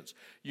decisions.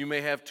 You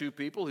may have two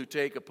people who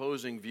take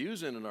opposing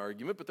views in an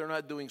argument, but they're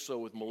not doing so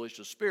with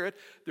malicious spirit.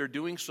 They're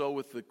doing so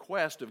with the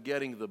quest of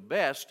getting the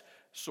best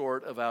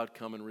sort of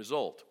outcome and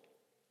result.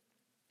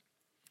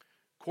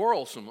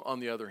 Quarrelsome, on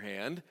the other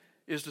hand,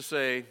 is to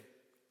say,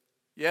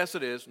 yes,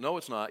 it is. No,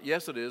 it's not.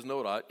 Yes, it is. No,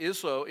 it's not. Is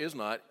so, is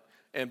not,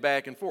 and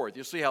back and forth.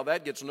 You see how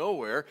that gets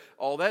nowhere.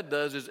 All that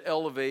does is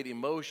elevate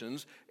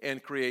emotions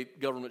and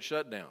create government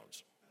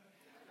shutdowns.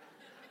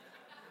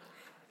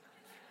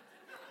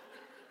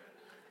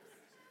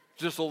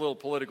 Just a little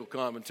political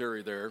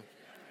commentary there.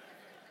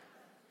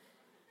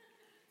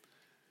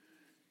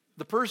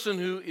 The person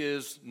who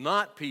is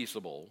not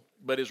peaceable,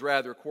 but is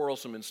rather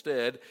quarrelsome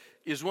instead,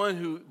 is one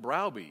who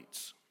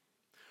browbeats,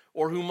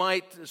 or who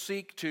might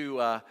seek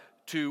to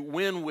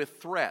win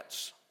with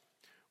threats,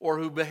 or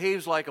who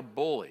behaves like a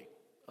bully,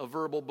 a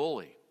verbal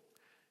bully.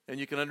 And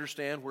you can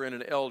understand where in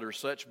an elder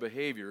such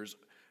behaviors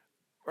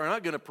are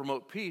not going to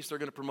promote peace, they're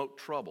going to promote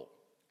trouble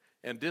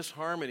and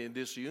disharmony and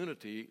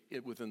disunity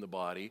within the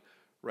body,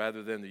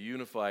 rather than the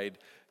unified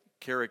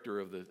character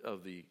of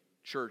the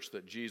church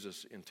that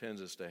Jesus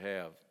intends us to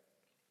have.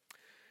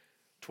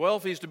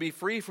 12, he's to be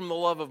free from the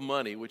love of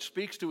money, which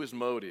speaks to his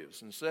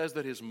motives and says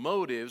that his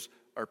motives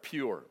are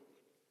pure.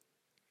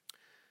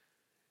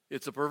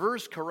 It's a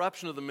perverse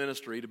corruption of the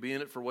ministry to be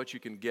in it for what you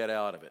can get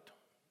out of it.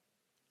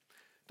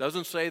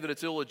 Doesn't say that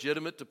it's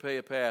illegitimate to pay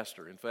a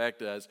pastor. In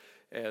fact, as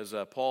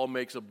Paul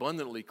makes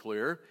abundantly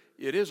clear,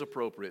 it is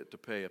appropriate to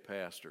pay a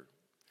pastor.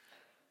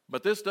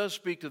 But this does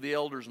speak to the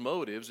elder's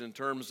motives in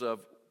terms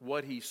of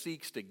what he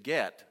seeks to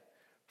get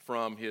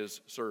from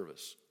his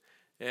service.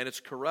 And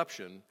it's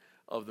corruption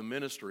of the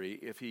ministry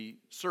if he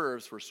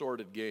serves for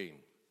sordid gain.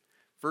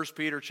 1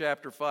 Peter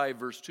chapter 5,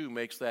 verse 2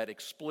 makes that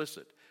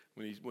explicit.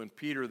 When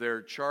Peter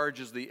there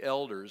charges the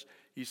elders,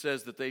 he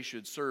says that they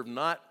should serve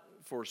not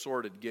for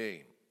sordid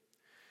gain.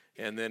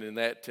 And then in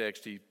that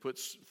text, he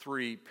puts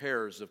three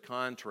pairs of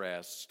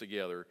contrasts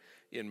together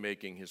in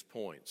making his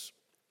points.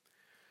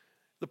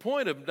 The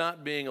point of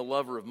not being a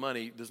lover of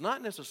money does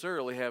not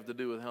necessarily have to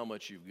do with how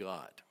much you've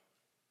got.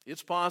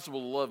 It's possible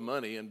to love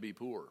money and be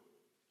poor.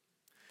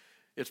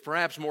 It's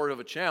perhaps more of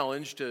a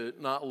challenge to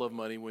not love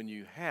money when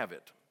you have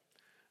it.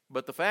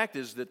 But the fact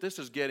is that this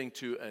is getting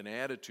to an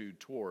attitude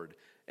toward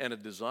and a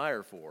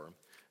desire for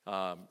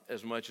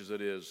as much as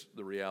it is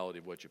the reality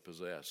of what you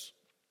possess.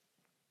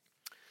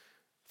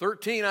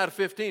 13 out of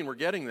 15, we're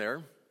getting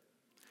there.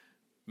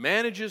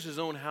 Manages his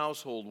own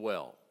household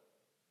well.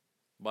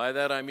 By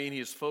that I mean he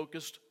is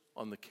focused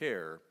on the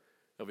care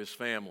of his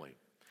family.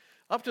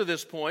 Up to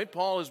this point,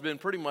 Paul has been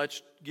pretty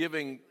much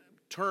giving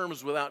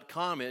terms without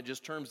comment,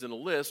 just terms in a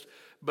list.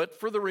 But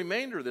for the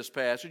remainder of this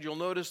passage, you'll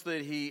notice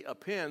that he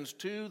appends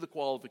to the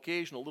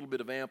qualification a little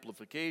bit of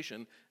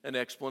amplification and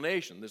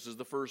explanation. This is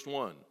the first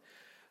one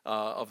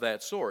of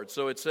that sort.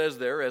 So it says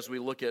there, as we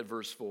look at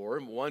verse 4,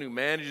 one who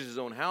manages his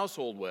own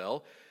household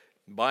well,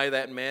 by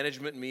that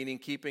management meaning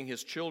keeping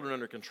his children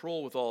under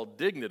control with all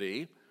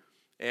dignity,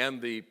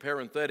 and the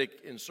parenthetic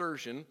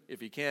insertion,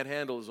 if he can't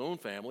handle his own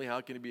family,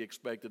 how can he be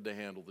expected to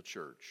handle the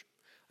church?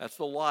 That's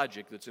the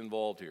logic that's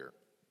involved here.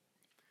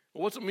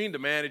 Well, what's it mean to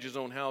manage his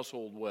own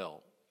household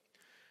well?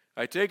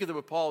 I take it that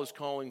what Paul is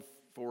calling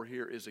for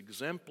here is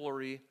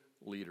exemplary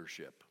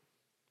leadership.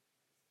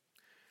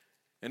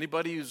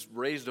 Anybody who's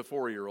raised a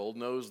 4-year-old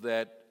knows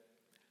that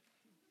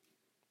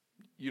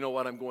you know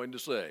what I'm going to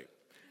say.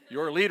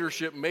 Your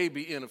leadership may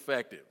be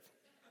ineffective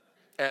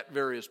at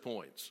various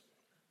points.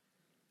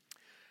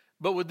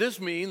 But would this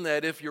mean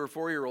that if your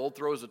 4-year-old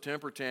throws a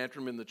temper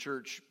tantrum in the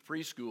church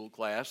preschool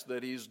class,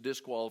 that he's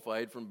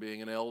disqualified from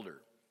being an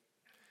elder?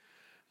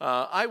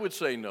 I would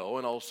say no,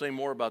 and I'll say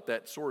more about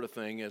that sort of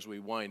thing as we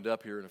wind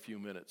up here in a few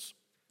minutes.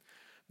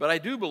 But I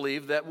do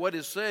believe that what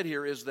is said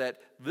here is that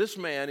this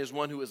man is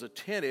one who is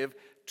attentive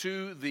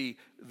to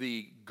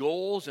the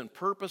goals and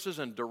purposes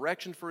and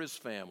direction for his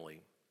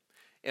family,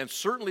 and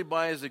certainly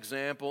by his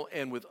example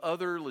and with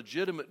other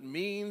legitimate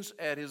means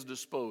at his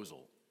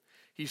disposal,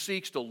 he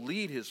seeks to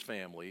lead his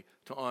family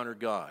to honor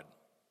God.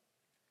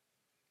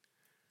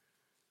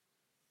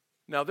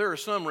 Now, there are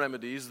some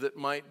remedies that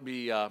might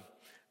be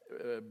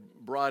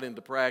brought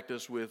into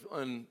practice with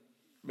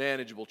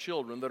unmanageable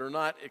children that are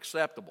not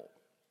acceptable.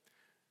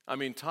 I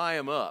mean, tie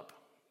them up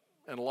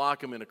and lock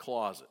them in a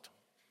closet.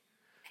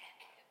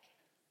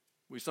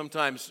 We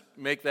sometimes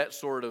make that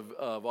sort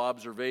of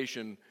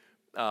observation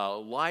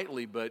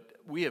lightly, but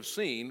we have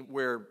seen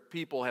where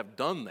people have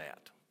done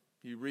that.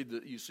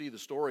 You see the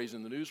stories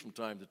in the news from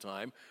time to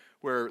time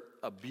where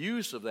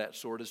abuse of that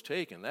sort is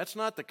taken. That's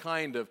not the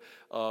kind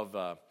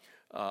of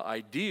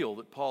ideal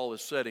that Paul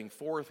is setting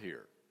forth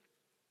here.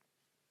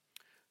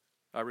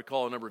 I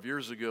recall a number of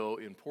years ago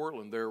in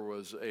Portland, there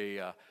was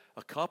a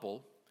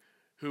couple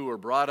who were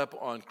brought up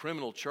on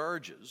criminal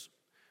charges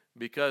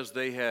because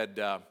they had,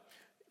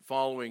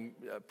 following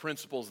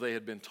principles they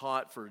had been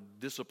taught for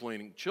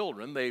disciplining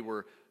children, they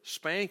were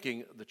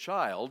spanking the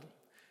child,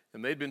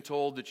 and they'd been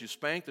told that you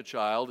spank the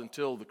child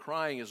until the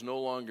crying is no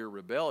longer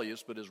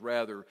rebellious, but is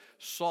rather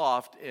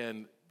soft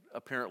and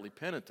apparently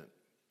penitent.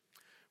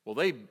 Well,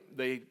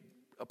 they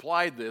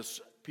applied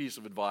this piece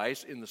of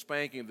advice in the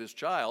spanking of this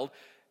child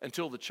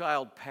until the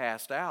child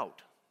passed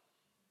out.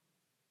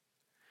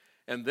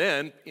 And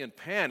then, in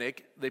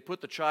panic, they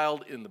put the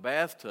child in the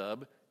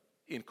bathtub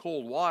in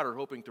cold water,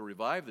 hoping to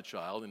revive the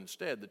child, and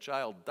instead the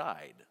child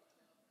died.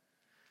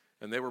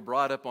 And they were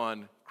brought up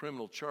on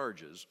criminal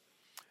charges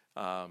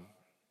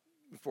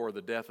for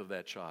the death of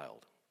that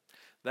child.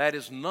 That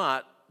is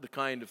not the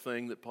kind of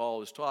thing that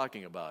Paul is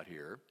talking about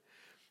here.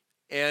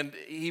 And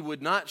he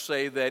would not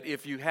say that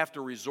if you have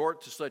to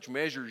resort to such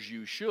measures,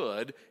 you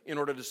should, in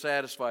order to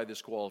satisfy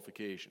this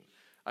qualification.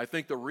 I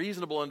think the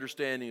reasonable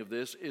understanding of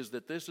this is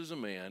that this is a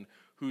man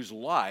whose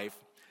life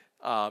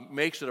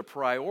makes it a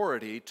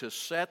priority to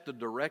set the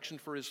direction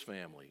for his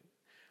family.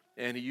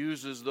 And he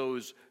uses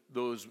those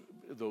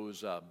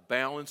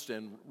balanced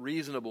and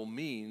reasonable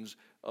means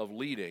of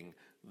leading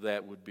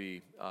that would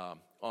be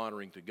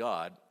honoring to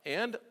God,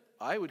 and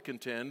I would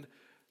contend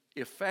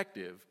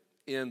effective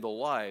in the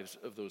lives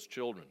of those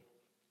children.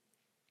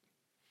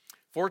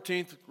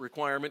 14th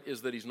requirement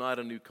is that he's not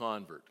a new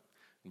convert.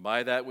 And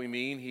by that we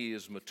mean he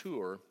is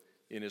mature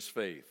in his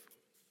faith.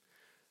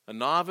 A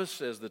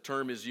novice, as the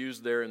term is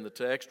used there in the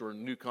text, or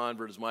new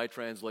convert as my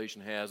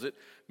translation has it,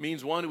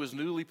 means one who is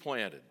newly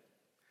planted,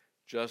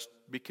 has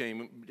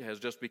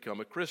just become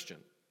a Christian.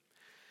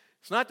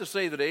 It's not to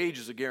say that age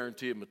is a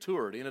guarantee of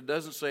maturity, and it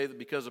doesn't say that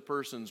because a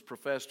person's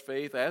professed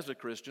faith as a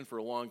Christian for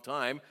a long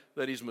time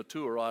that he's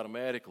mature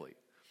automatically.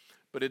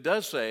 But it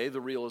does say the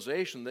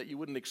realization that you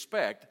wouldn't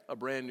expect a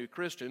brand new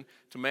Christian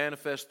to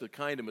manifest the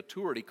kind of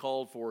maturity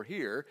called for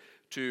here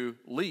to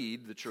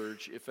lead the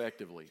church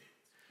effectively.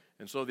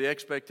 And so the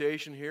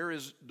expectation here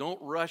is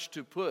don't rush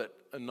to put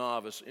a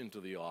novice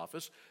into the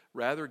office.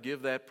 Rather,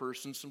 give that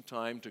person some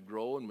time to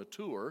grow and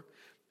mature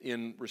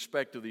in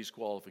respect to these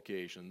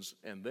qualifications,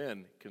 and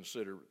then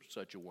consider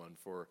such a one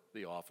for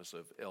the office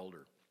of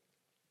elder.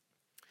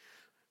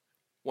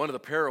 One of the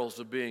perils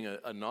of being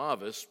a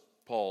novice,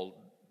 Paul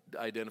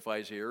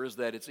identifies here, is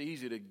that it's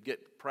easy to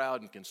get proud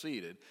and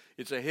conceited.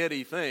 It's a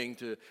heady thing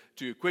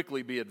to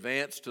quickly be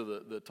advanced to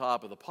the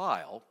top of the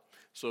pile,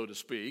 so to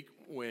speak,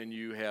 when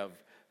you have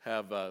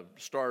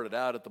started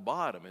out at the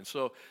bottom. And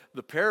so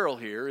the peril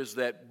here is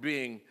that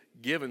being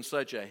given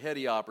such a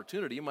heady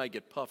opportunity, you might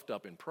get puffed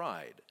up in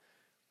pride.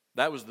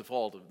 That was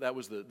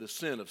the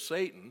sin of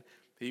Satan.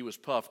 He was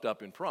puffed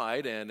up in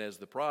pride, and as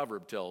the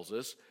proverb tells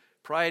us,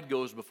 pride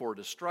goes before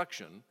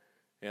destruction,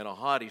 and a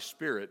haughty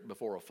spirit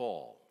before a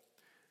fall.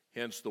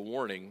 Hence the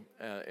warning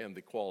and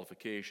the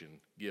qualification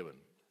given.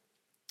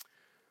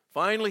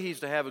 Finally, he's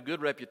to have a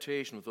good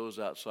reputation with those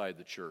outside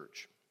the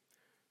church.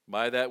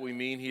 By that we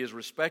mean he is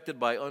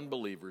respected by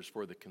unbelievers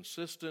for the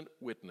consistent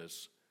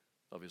witness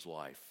of his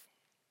life.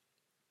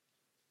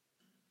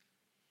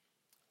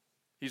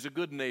 He's a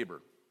good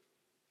neighbor.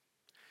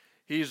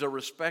 He's a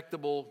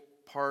respectable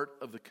part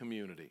of the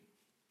community.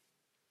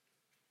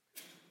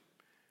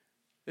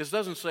 This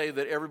doesn't say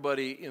that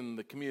everybody in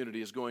the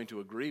community is going to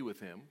agree with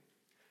him.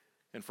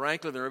 And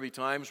frankly, there will be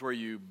times where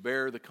you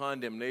bear the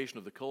condemnation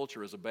of the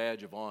culture as a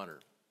badge of honor.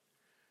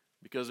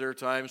 Because there are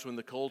times when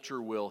the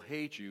culture will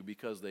hate you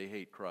because they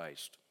hate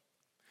Christ.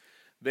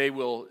 They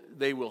will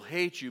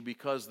hate you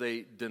because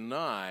they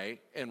deny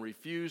and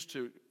refuse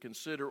to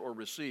consider or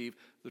receive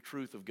the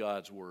truth of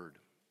God's word.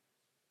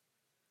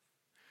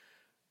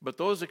 But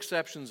those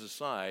exceptions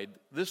aside,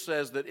 this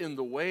says that in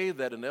the way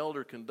that an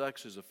elder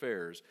conducts his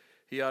affairs,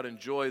 he ought to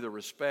enjoy the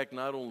respect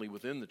not only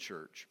within the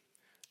church,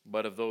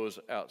 but of those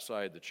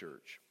outside the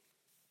church.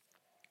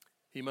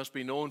 He must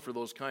be known for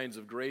those kinds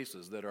of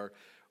graces that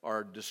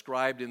are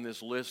described in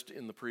this list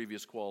in the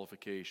previous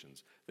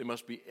qualifications. They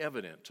must be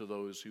evident to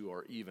those who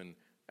are even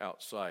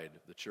outside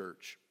the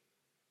church.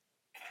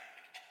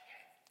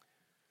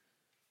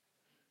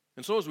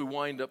 And so as we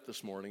wind up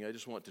this morning, I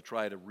just want to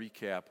try to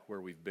recap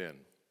where we've been.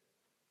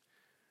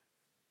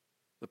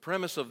 The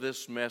premise of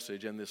this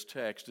message and this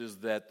text is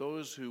that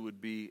those who would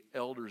be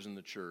elders in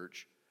the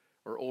church,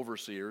 or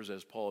overseers,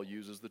 as Paul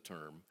uses the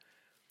term,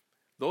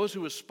 those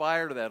who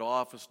aspire to that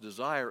office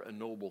desire a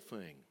noble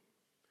thing.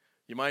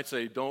 You might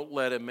say, don't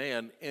let a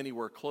man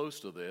anywhere close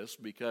to this,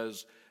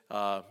 because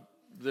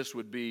this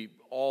would be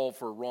all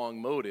for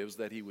wrong motives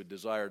that he would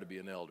desire to be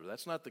an elder.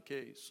 That's not the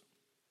case.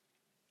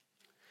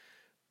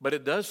 But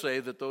it does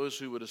say that those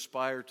who would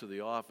aspire to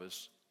the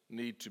office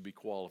need to be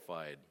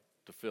qualified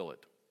to fill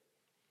it.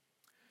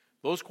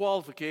 Those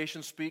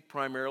qualifications speak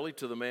primarily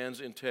to the man's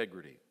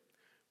integrity,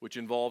 which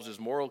involves his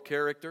moral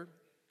character.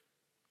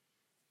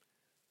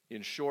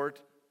 In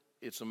short,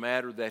 it's a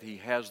matter that he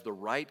has the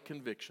right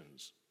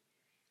convictions,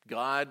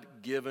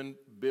 God-given,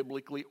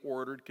 biblically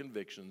ordered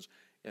convictions,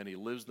 and he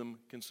lives them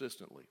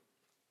consistently.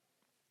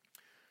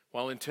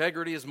 While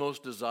integrity is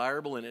most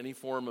desirable in any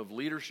form of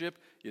leadership,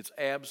 its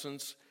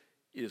absence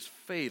is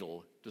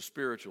fatal to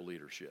spiritual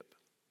leadership.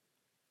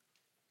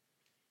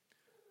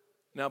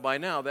 Now, by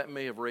now, that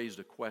may have raised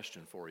a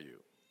question for you.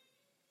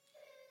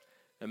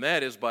 And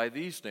that is, by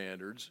these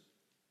standards,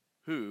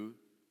 who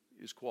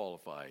is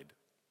qualified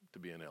to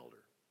be an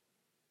elder?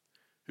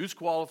 Who's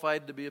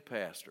qualified to be a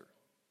pastor?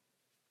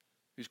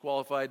 Who's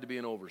qualified to be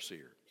an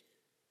overseer?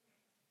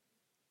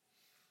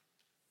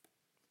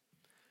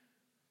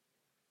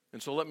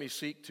 And so let me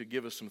seek to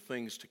give us some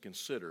things to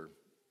consider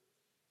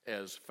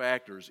as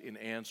factors in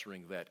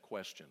answering that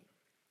question.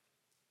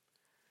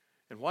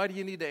 And why do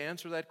you need to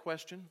answer that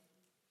question?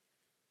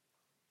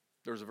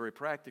 There's a very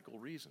practical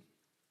reason.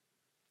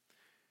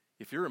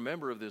 If you're a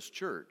member of this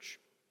church,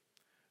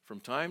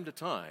 from time to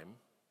time,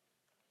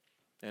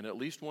 and at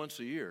least once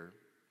a year,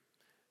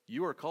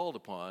 you are called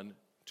upon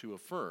to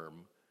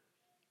affirm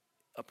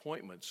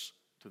appointments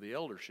to the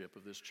eldership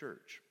of this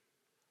church.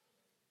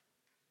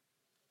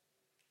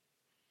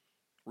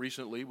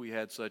 Recently, we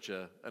had such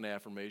an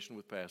affirmation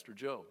with Pastor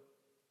Joe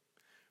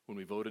when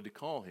we voted to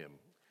call him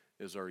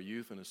as our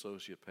youth and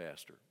associate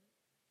pastor.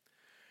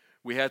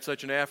 We had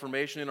such an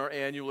affirmation in our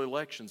annual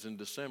elections in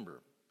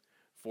December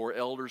for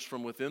elders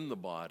from within the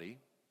body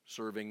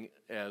serving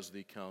as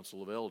the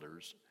Council of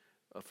Elders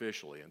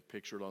officially, and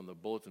pictured on the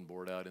bulletin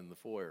board out in the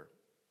foyer.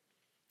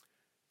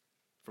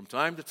 From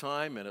time to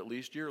time, and at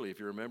least yearly, if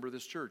you're a member of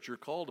this church, you're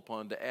called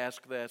upon to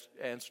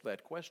answer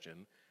that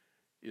question: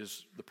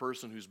 is the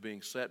person who's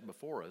being set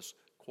before us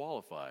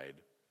qualified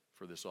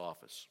for this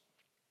office?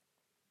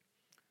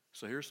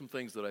 So here's some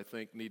things that I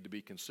think need to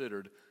be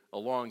considered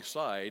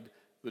alongside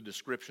the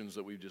descriptions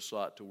that we've just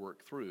sought to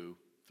work through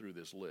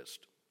this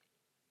list.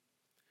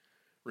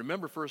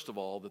 Remember, first of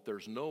all, that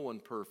there's no one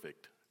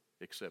perfect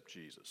except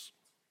Jesus.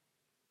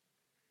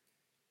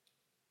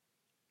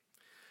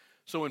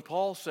 So when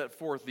Paul set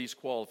forth these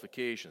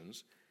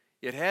qualifications,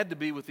 it had to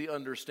be with the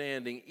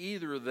understanding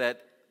either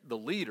that the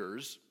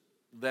leaders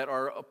that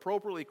are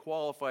appropriately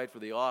qualified for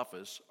the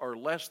office are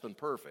less than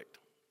perfect,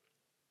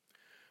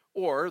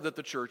 or that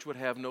the church would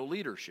have no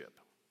leadership.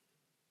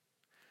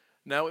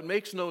 Now, it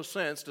makes no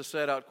sense to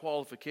set out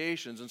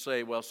qualifications and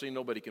say, well, see,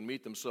 nobody can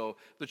meet them, so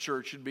the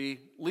church should be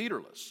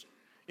leaderless.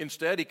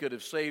 Instead, he could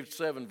have saved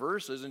 7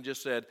 verses and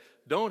just said,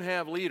 don't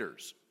have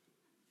leaders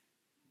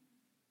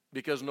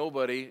because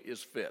nobody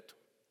is fit.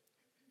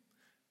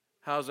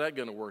 How's that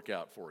going to work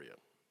out for you?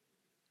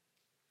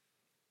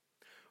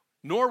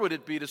 Nor would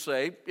it be to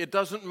say, it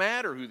doesn't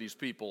matter who these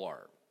people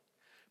are.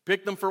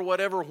 Pick them for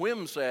whatever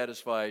whim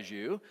satisfies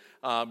you,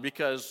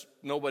 because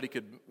nobody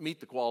could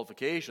meet the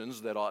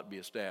qualifications that ought to be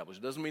established.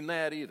 It doesn't mean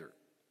that either.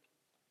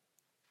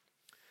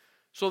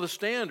 So the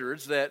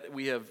standards that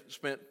we have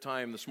spent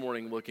time this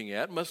morning looking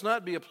at must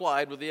not be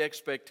applied with the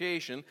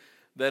expectation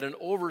that an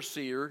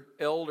overseer,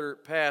 elder,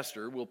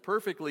 pastor will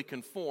perfectly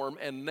conform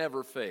and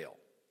never fail.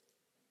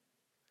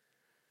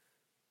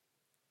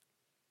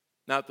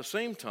 Now, at the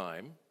same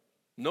time,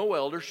 no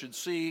elder should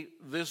see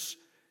this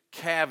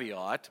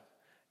caveat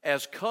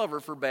as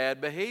cover for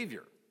bad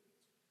behavior.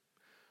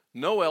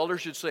 No elder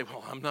should say,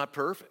 well, I'm not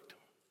perfect.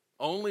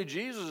 Only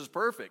Jesus is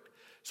perfect.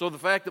 So the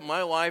fact that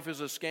my life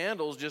is a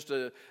scandal is just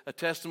a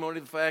testimony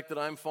to the fact that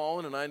I'm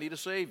fallen and I need a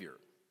Savior.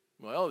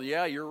 Well,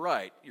 yeah, you're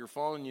right. You're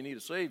fallen, you need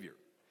a Savior.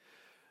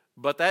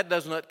 But that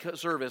does not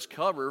serve as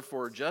cover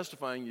for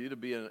justifying you to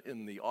be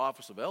in the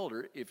office of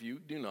elder if you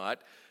do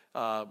not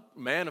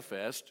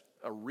manifest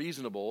a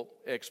reasonable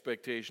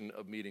expectation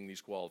of meeting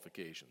these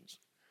qualifications.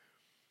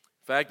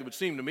 In fact, it would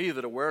seem to me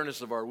that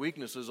awareness of our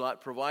weaknesses ought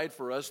to provide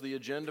for us the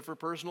agenda for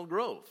personal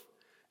growth.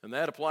 And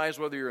that applies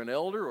whether you're an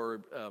elder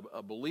or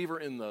a believer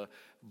in the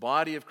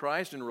body of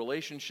Christ in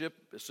relationship,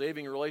 a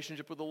saving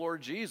relationship with the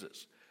Lord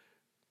Jesus.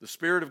 The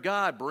Spirit of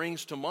God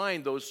brings to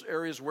mind those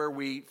areas where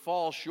we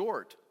fall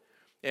short.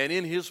 And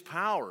in His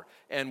power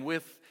and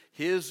with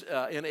His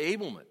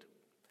enablement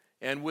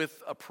and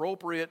with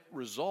appropriate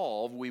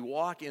resolve, we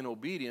walk in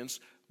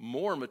obedience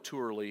more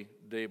maturely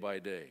day by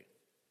day.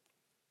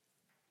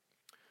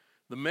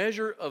 The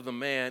measure of the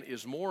man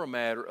is more a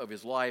matter of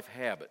his life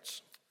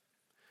habits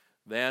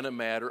than a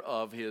matter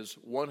of his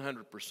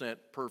 100%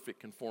 perfect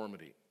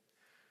conformity.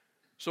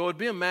 So it'd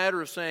be a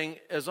matter of saying,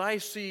 as I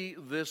see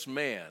this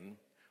man,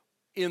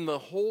 in the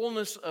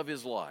wholeness of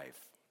his life,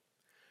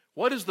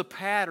 what is the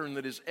pattern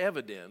that is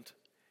evident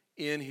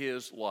in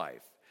his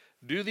life?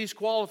 Do these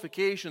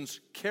qualifications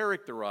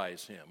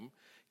characterize him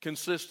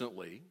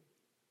consistently?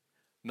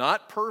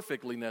 Not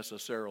perfectly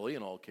necessarily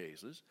in all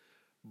cases,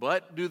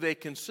 but do they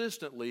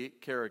consistently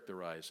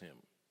characterize him?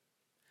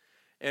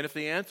 And if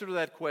the answer to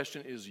that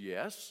question is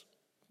yes,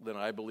 then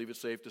I believe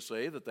it's safe to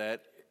say that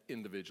that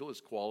individual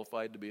is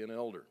qualified to be an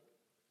elder.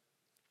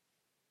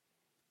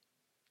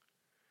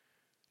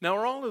 Now,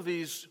 are all of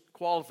these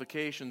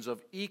qualifications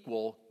of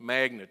equal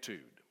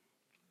magnitude?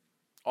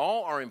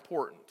 All are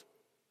important.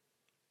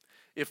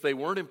 If they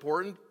weren't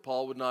important,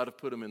 Paul would not have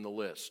put them in the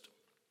list.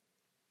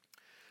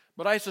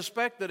 But I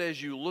suspect that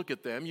as you look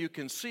at them, you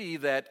can see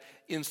that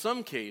in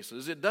some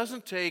cases it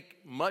doesn't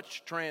take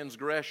much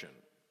transgression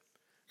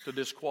to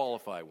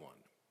disqualify one.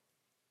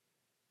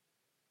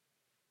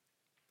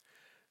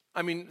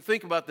 I mean,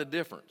 think about the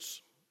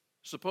difference.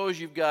 Suppose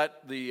you've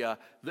got the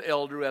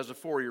elder who has a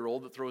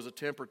 4-year-old that throws a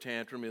temper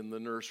tantrum in the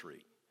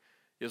nursery.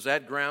 Is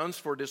that grounds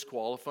for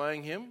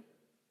disqualifying him?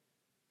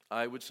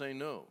 I would say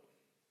no.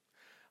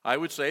 I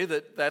would say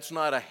that that's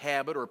not a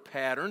habit or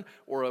pattern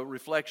or a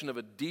reflection of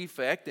a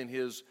defect in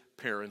his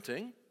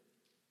parenting.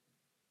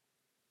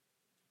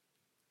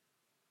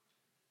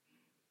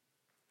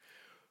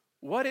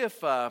 What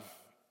if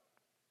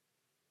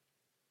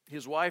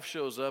his wife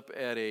shows up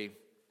at a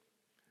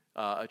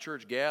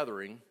church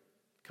gathering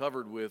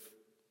covered with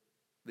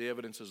the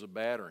evidences of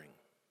battering?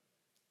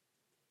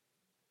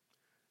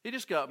 He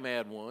just got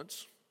mad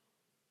once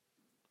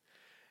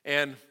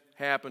and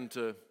happened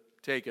to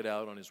take it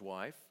out on his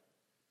wife.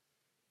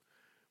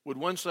 Would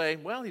one say,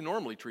 well, he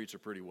normally treats her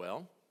pretty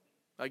well.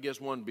 I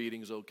guess one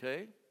beating's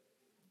okay?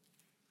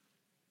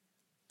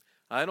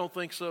 I don't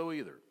think so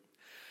either.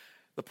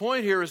 The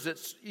point here is that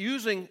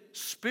using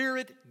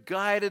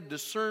Spirit-guided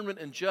discernment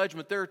and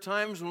judgment, there are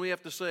times when we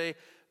have to say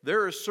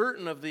there are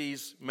certain of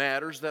these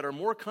matters that are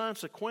more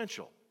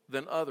consequential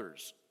than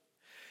others.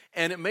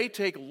 And it may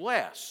take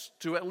less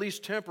to at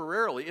least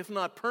temporarily, if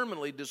not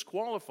permanently,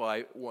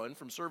 disqualify one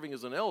from serving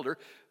as an elder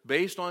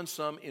based on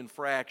some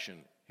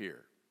infraction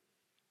here.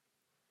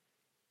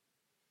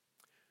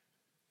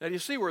 Now, do you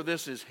see where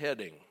this is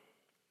heading?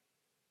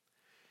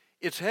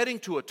 It's heading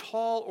to a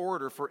tall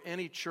order for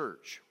any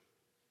church.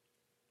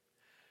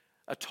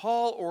 A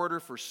tall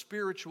order for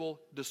spiritual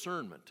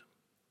discernment.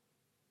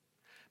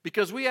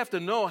 Because we have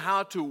to know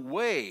how to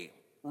weigh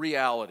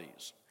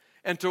realities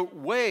and to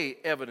weigh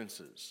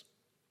evidences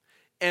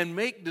and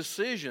make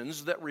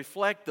decisions that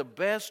reflect the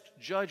best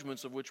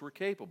judgments of which we're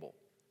capable.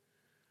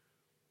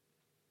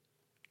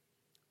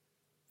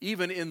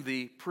 Even in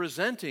the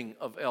presenting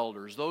of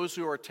elders, those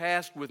who are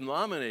tasked with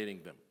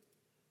nominating them,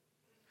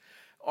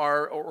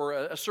 or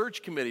a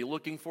search committee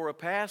looking for a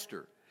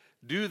pastor,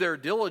 do their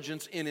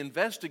diligence in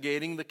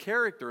investigating the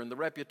character and the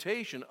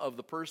reputation of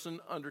the person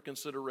under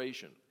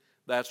consideration.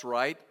 That's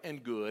right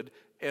and good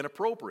and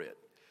appropriate,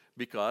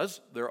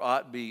 because there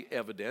ought to be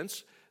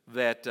evidence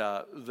that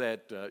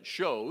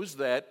shows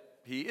that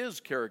he is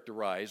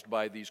characterized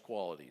by these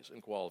qualities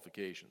and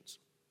qualifications.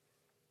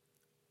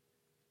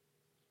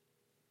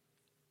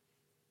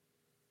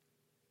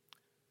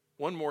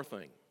 One more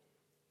thing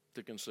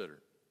to consider.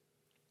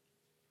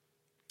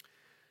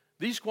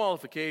 These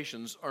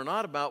qualifications are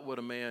not about what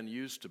a man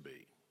used to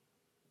be.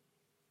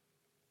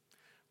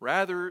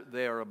 Rather,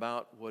 they are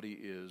about what he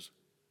is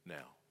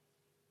now.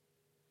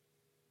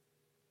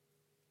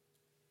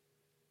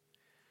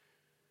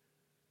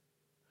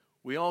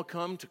 We all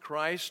come to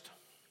Christ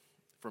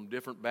from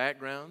different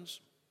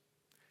backgrounds,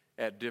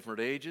 at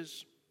different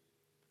ages,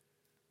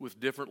 with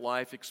different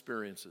life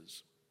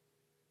experiences.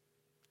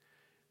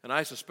 And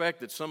I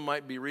suspect that some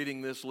might be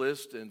reading this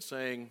list and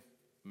saying,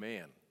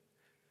 man,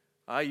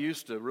 I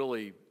used to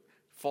really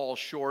fall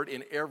short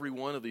in every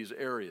one of these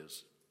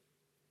areas.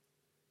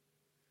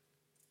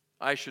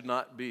 I should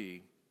not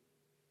be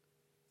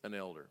an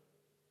elder.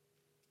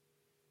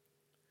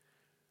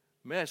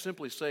 May I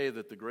simply say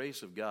that the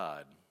grace of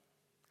God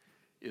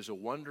is a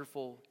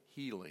wonderful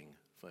healing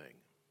thing.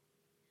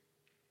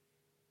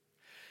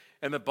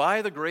 And that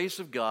by the grace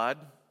of God,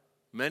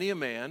 many a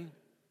man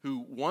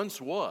who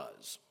once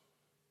was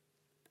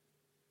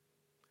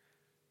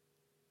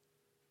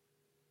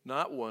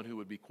not one who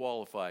would be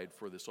qualified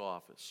for this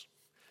office,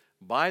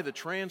 by the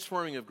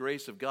transforming of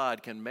grace of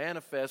God, can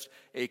manifest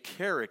a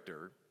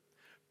character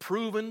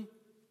proven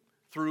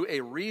through a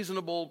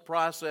reasonable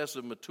process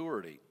of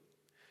maturity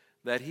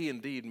that he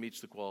indeed meets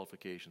the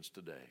qualifications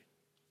today.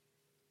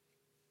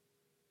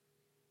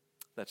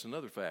 That's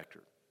another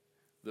factor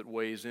that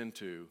weighs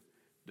into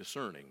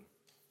discerning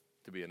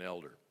to be an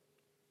elder.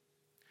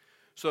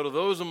 So to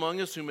those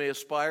among us who may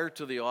aspire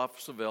to the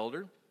office of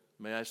elder,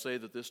 may I say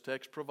that this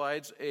text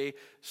provides a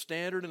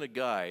standard and a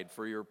guide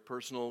for your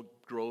personal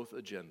growth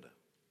agenda.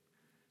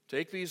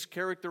 Take these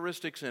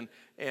characteristics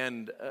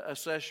and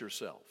assess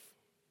yourself.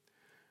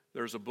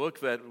 There's a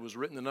book that was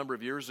written a number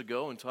of years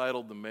ago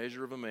entitled The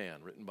Measure of a Man,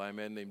 written by a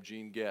man named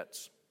Gene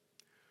Getz.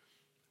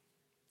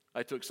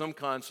 I took some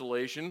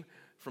consolation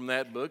from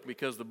that book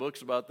because the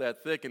book's about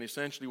that thick, and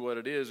essentially what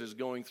it is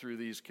going through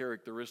these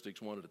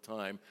characteristics one at a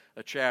time,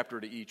 a chapter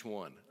to each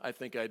one. I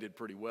think I did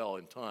pretty well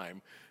in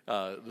time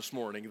this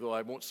morning, though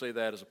I won't say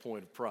that as a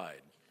point of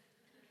pride.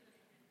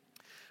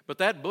 But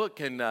that book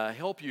can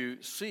help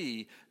you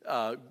see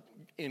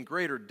in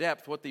greater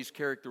depth what these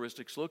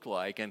characteristics look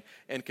like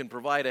and can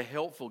provide a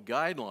helpful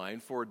guideline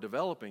for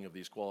developing of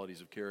these qualities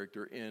of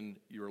character in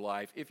your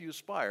life if you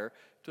aspire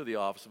to the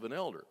office of an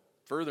elder.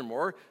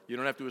 Furthermore, you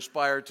don't have to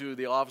aspire to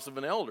the office of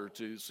an elder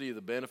to see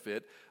the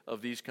benefit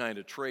of these kind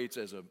of traits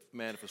as a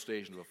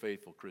manifestation of a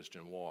faithful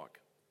Christian walk.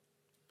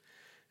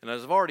 And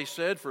as I've already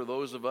said, for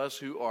those of us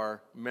who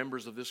are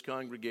members of this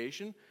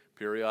congregation,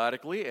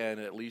 periodically and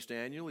at least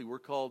annually, we're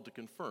called to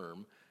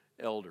confirm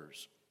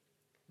elders,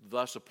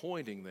 thus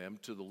appointing them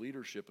to the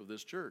leadership of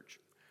this church.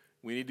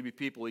 We need to be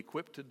people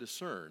equipped to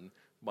discern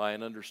by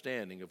an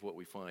understanding of what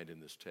we find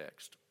in this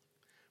text.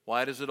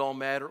 Why does it all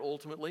matter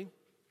ultimately?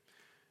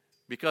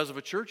 Because if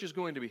a church is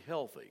going to be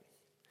healthy,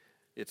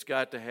 it's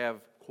got to have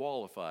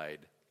qualified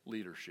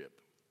leadership.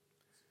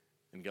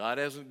 And God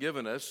hasn't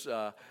given us,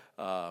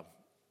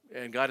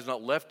 and God has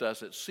not left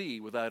us at sea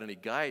without any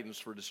guidance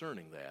for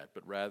discerning that,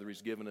 but rather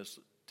He's given us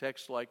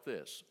texts like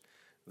this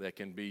that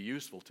can be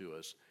useful to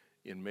us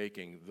in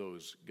making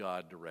those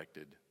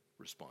God-directed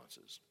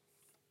responses.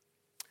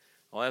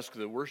 I'll ask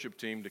the worship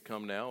team to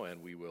come now,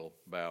 and we will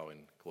bow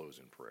and close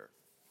in prayer.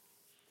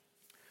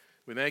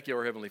 We thank you,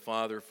 our Heavenly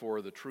Father,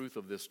 for the truth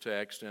of this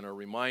text and are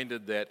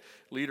reminded that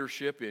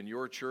leadership in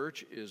your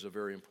church is a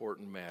very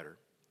important matter.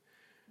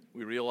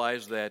 We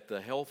realize that the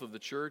health of the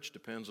church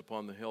depends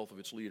upon the health of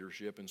its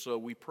leadership, and so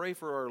we pray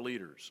for our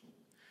leaders.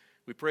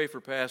 We pray for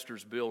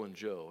Pastors Bill and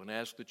Joe and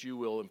ask that you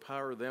will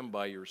empower them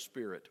by your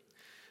Spirit,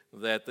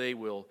 that they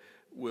will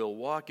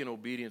walk in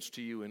obedience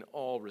to you in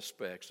all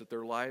respects, that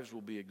their lives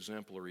will be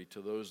exemplary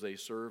to those they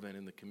serve and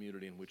in the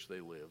community in which they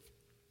live.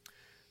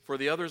 For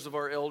the others of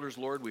our elders,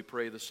 Lord, we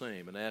pray the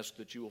same and ask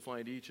that you will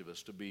find each of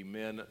us to be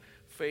men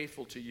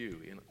faithful to you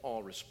in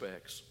all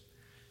respects,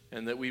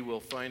 and that we will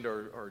find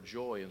our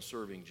joy in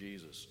serving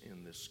Jesus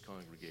in this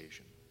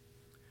congregation.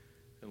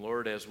 And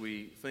Lord, as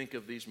we think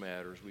of these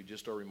matters, we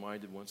just are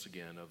reminded once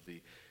again of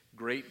the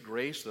great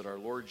grace that our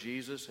Lord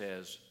Jesus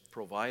has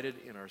provided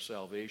in our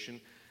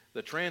salvation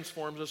that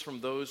transforms us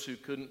from those who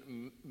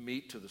couldn't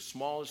meet to the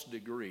smallest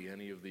degree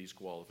any of these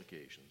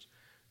qualifications,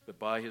 that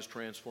by His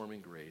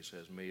transforming grace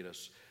has made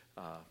us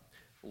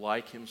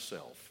like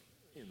Himself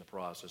in the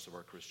process of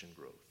our Christian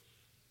growth.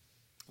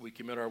 We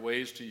commit our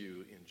ways to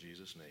you in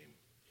Jesus' name.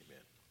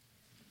 Amen.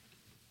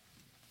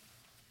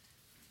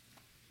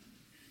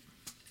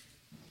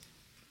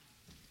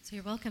 So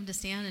you're welcome to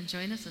stand and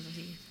join us as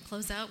we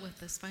close out with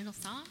this final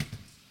song.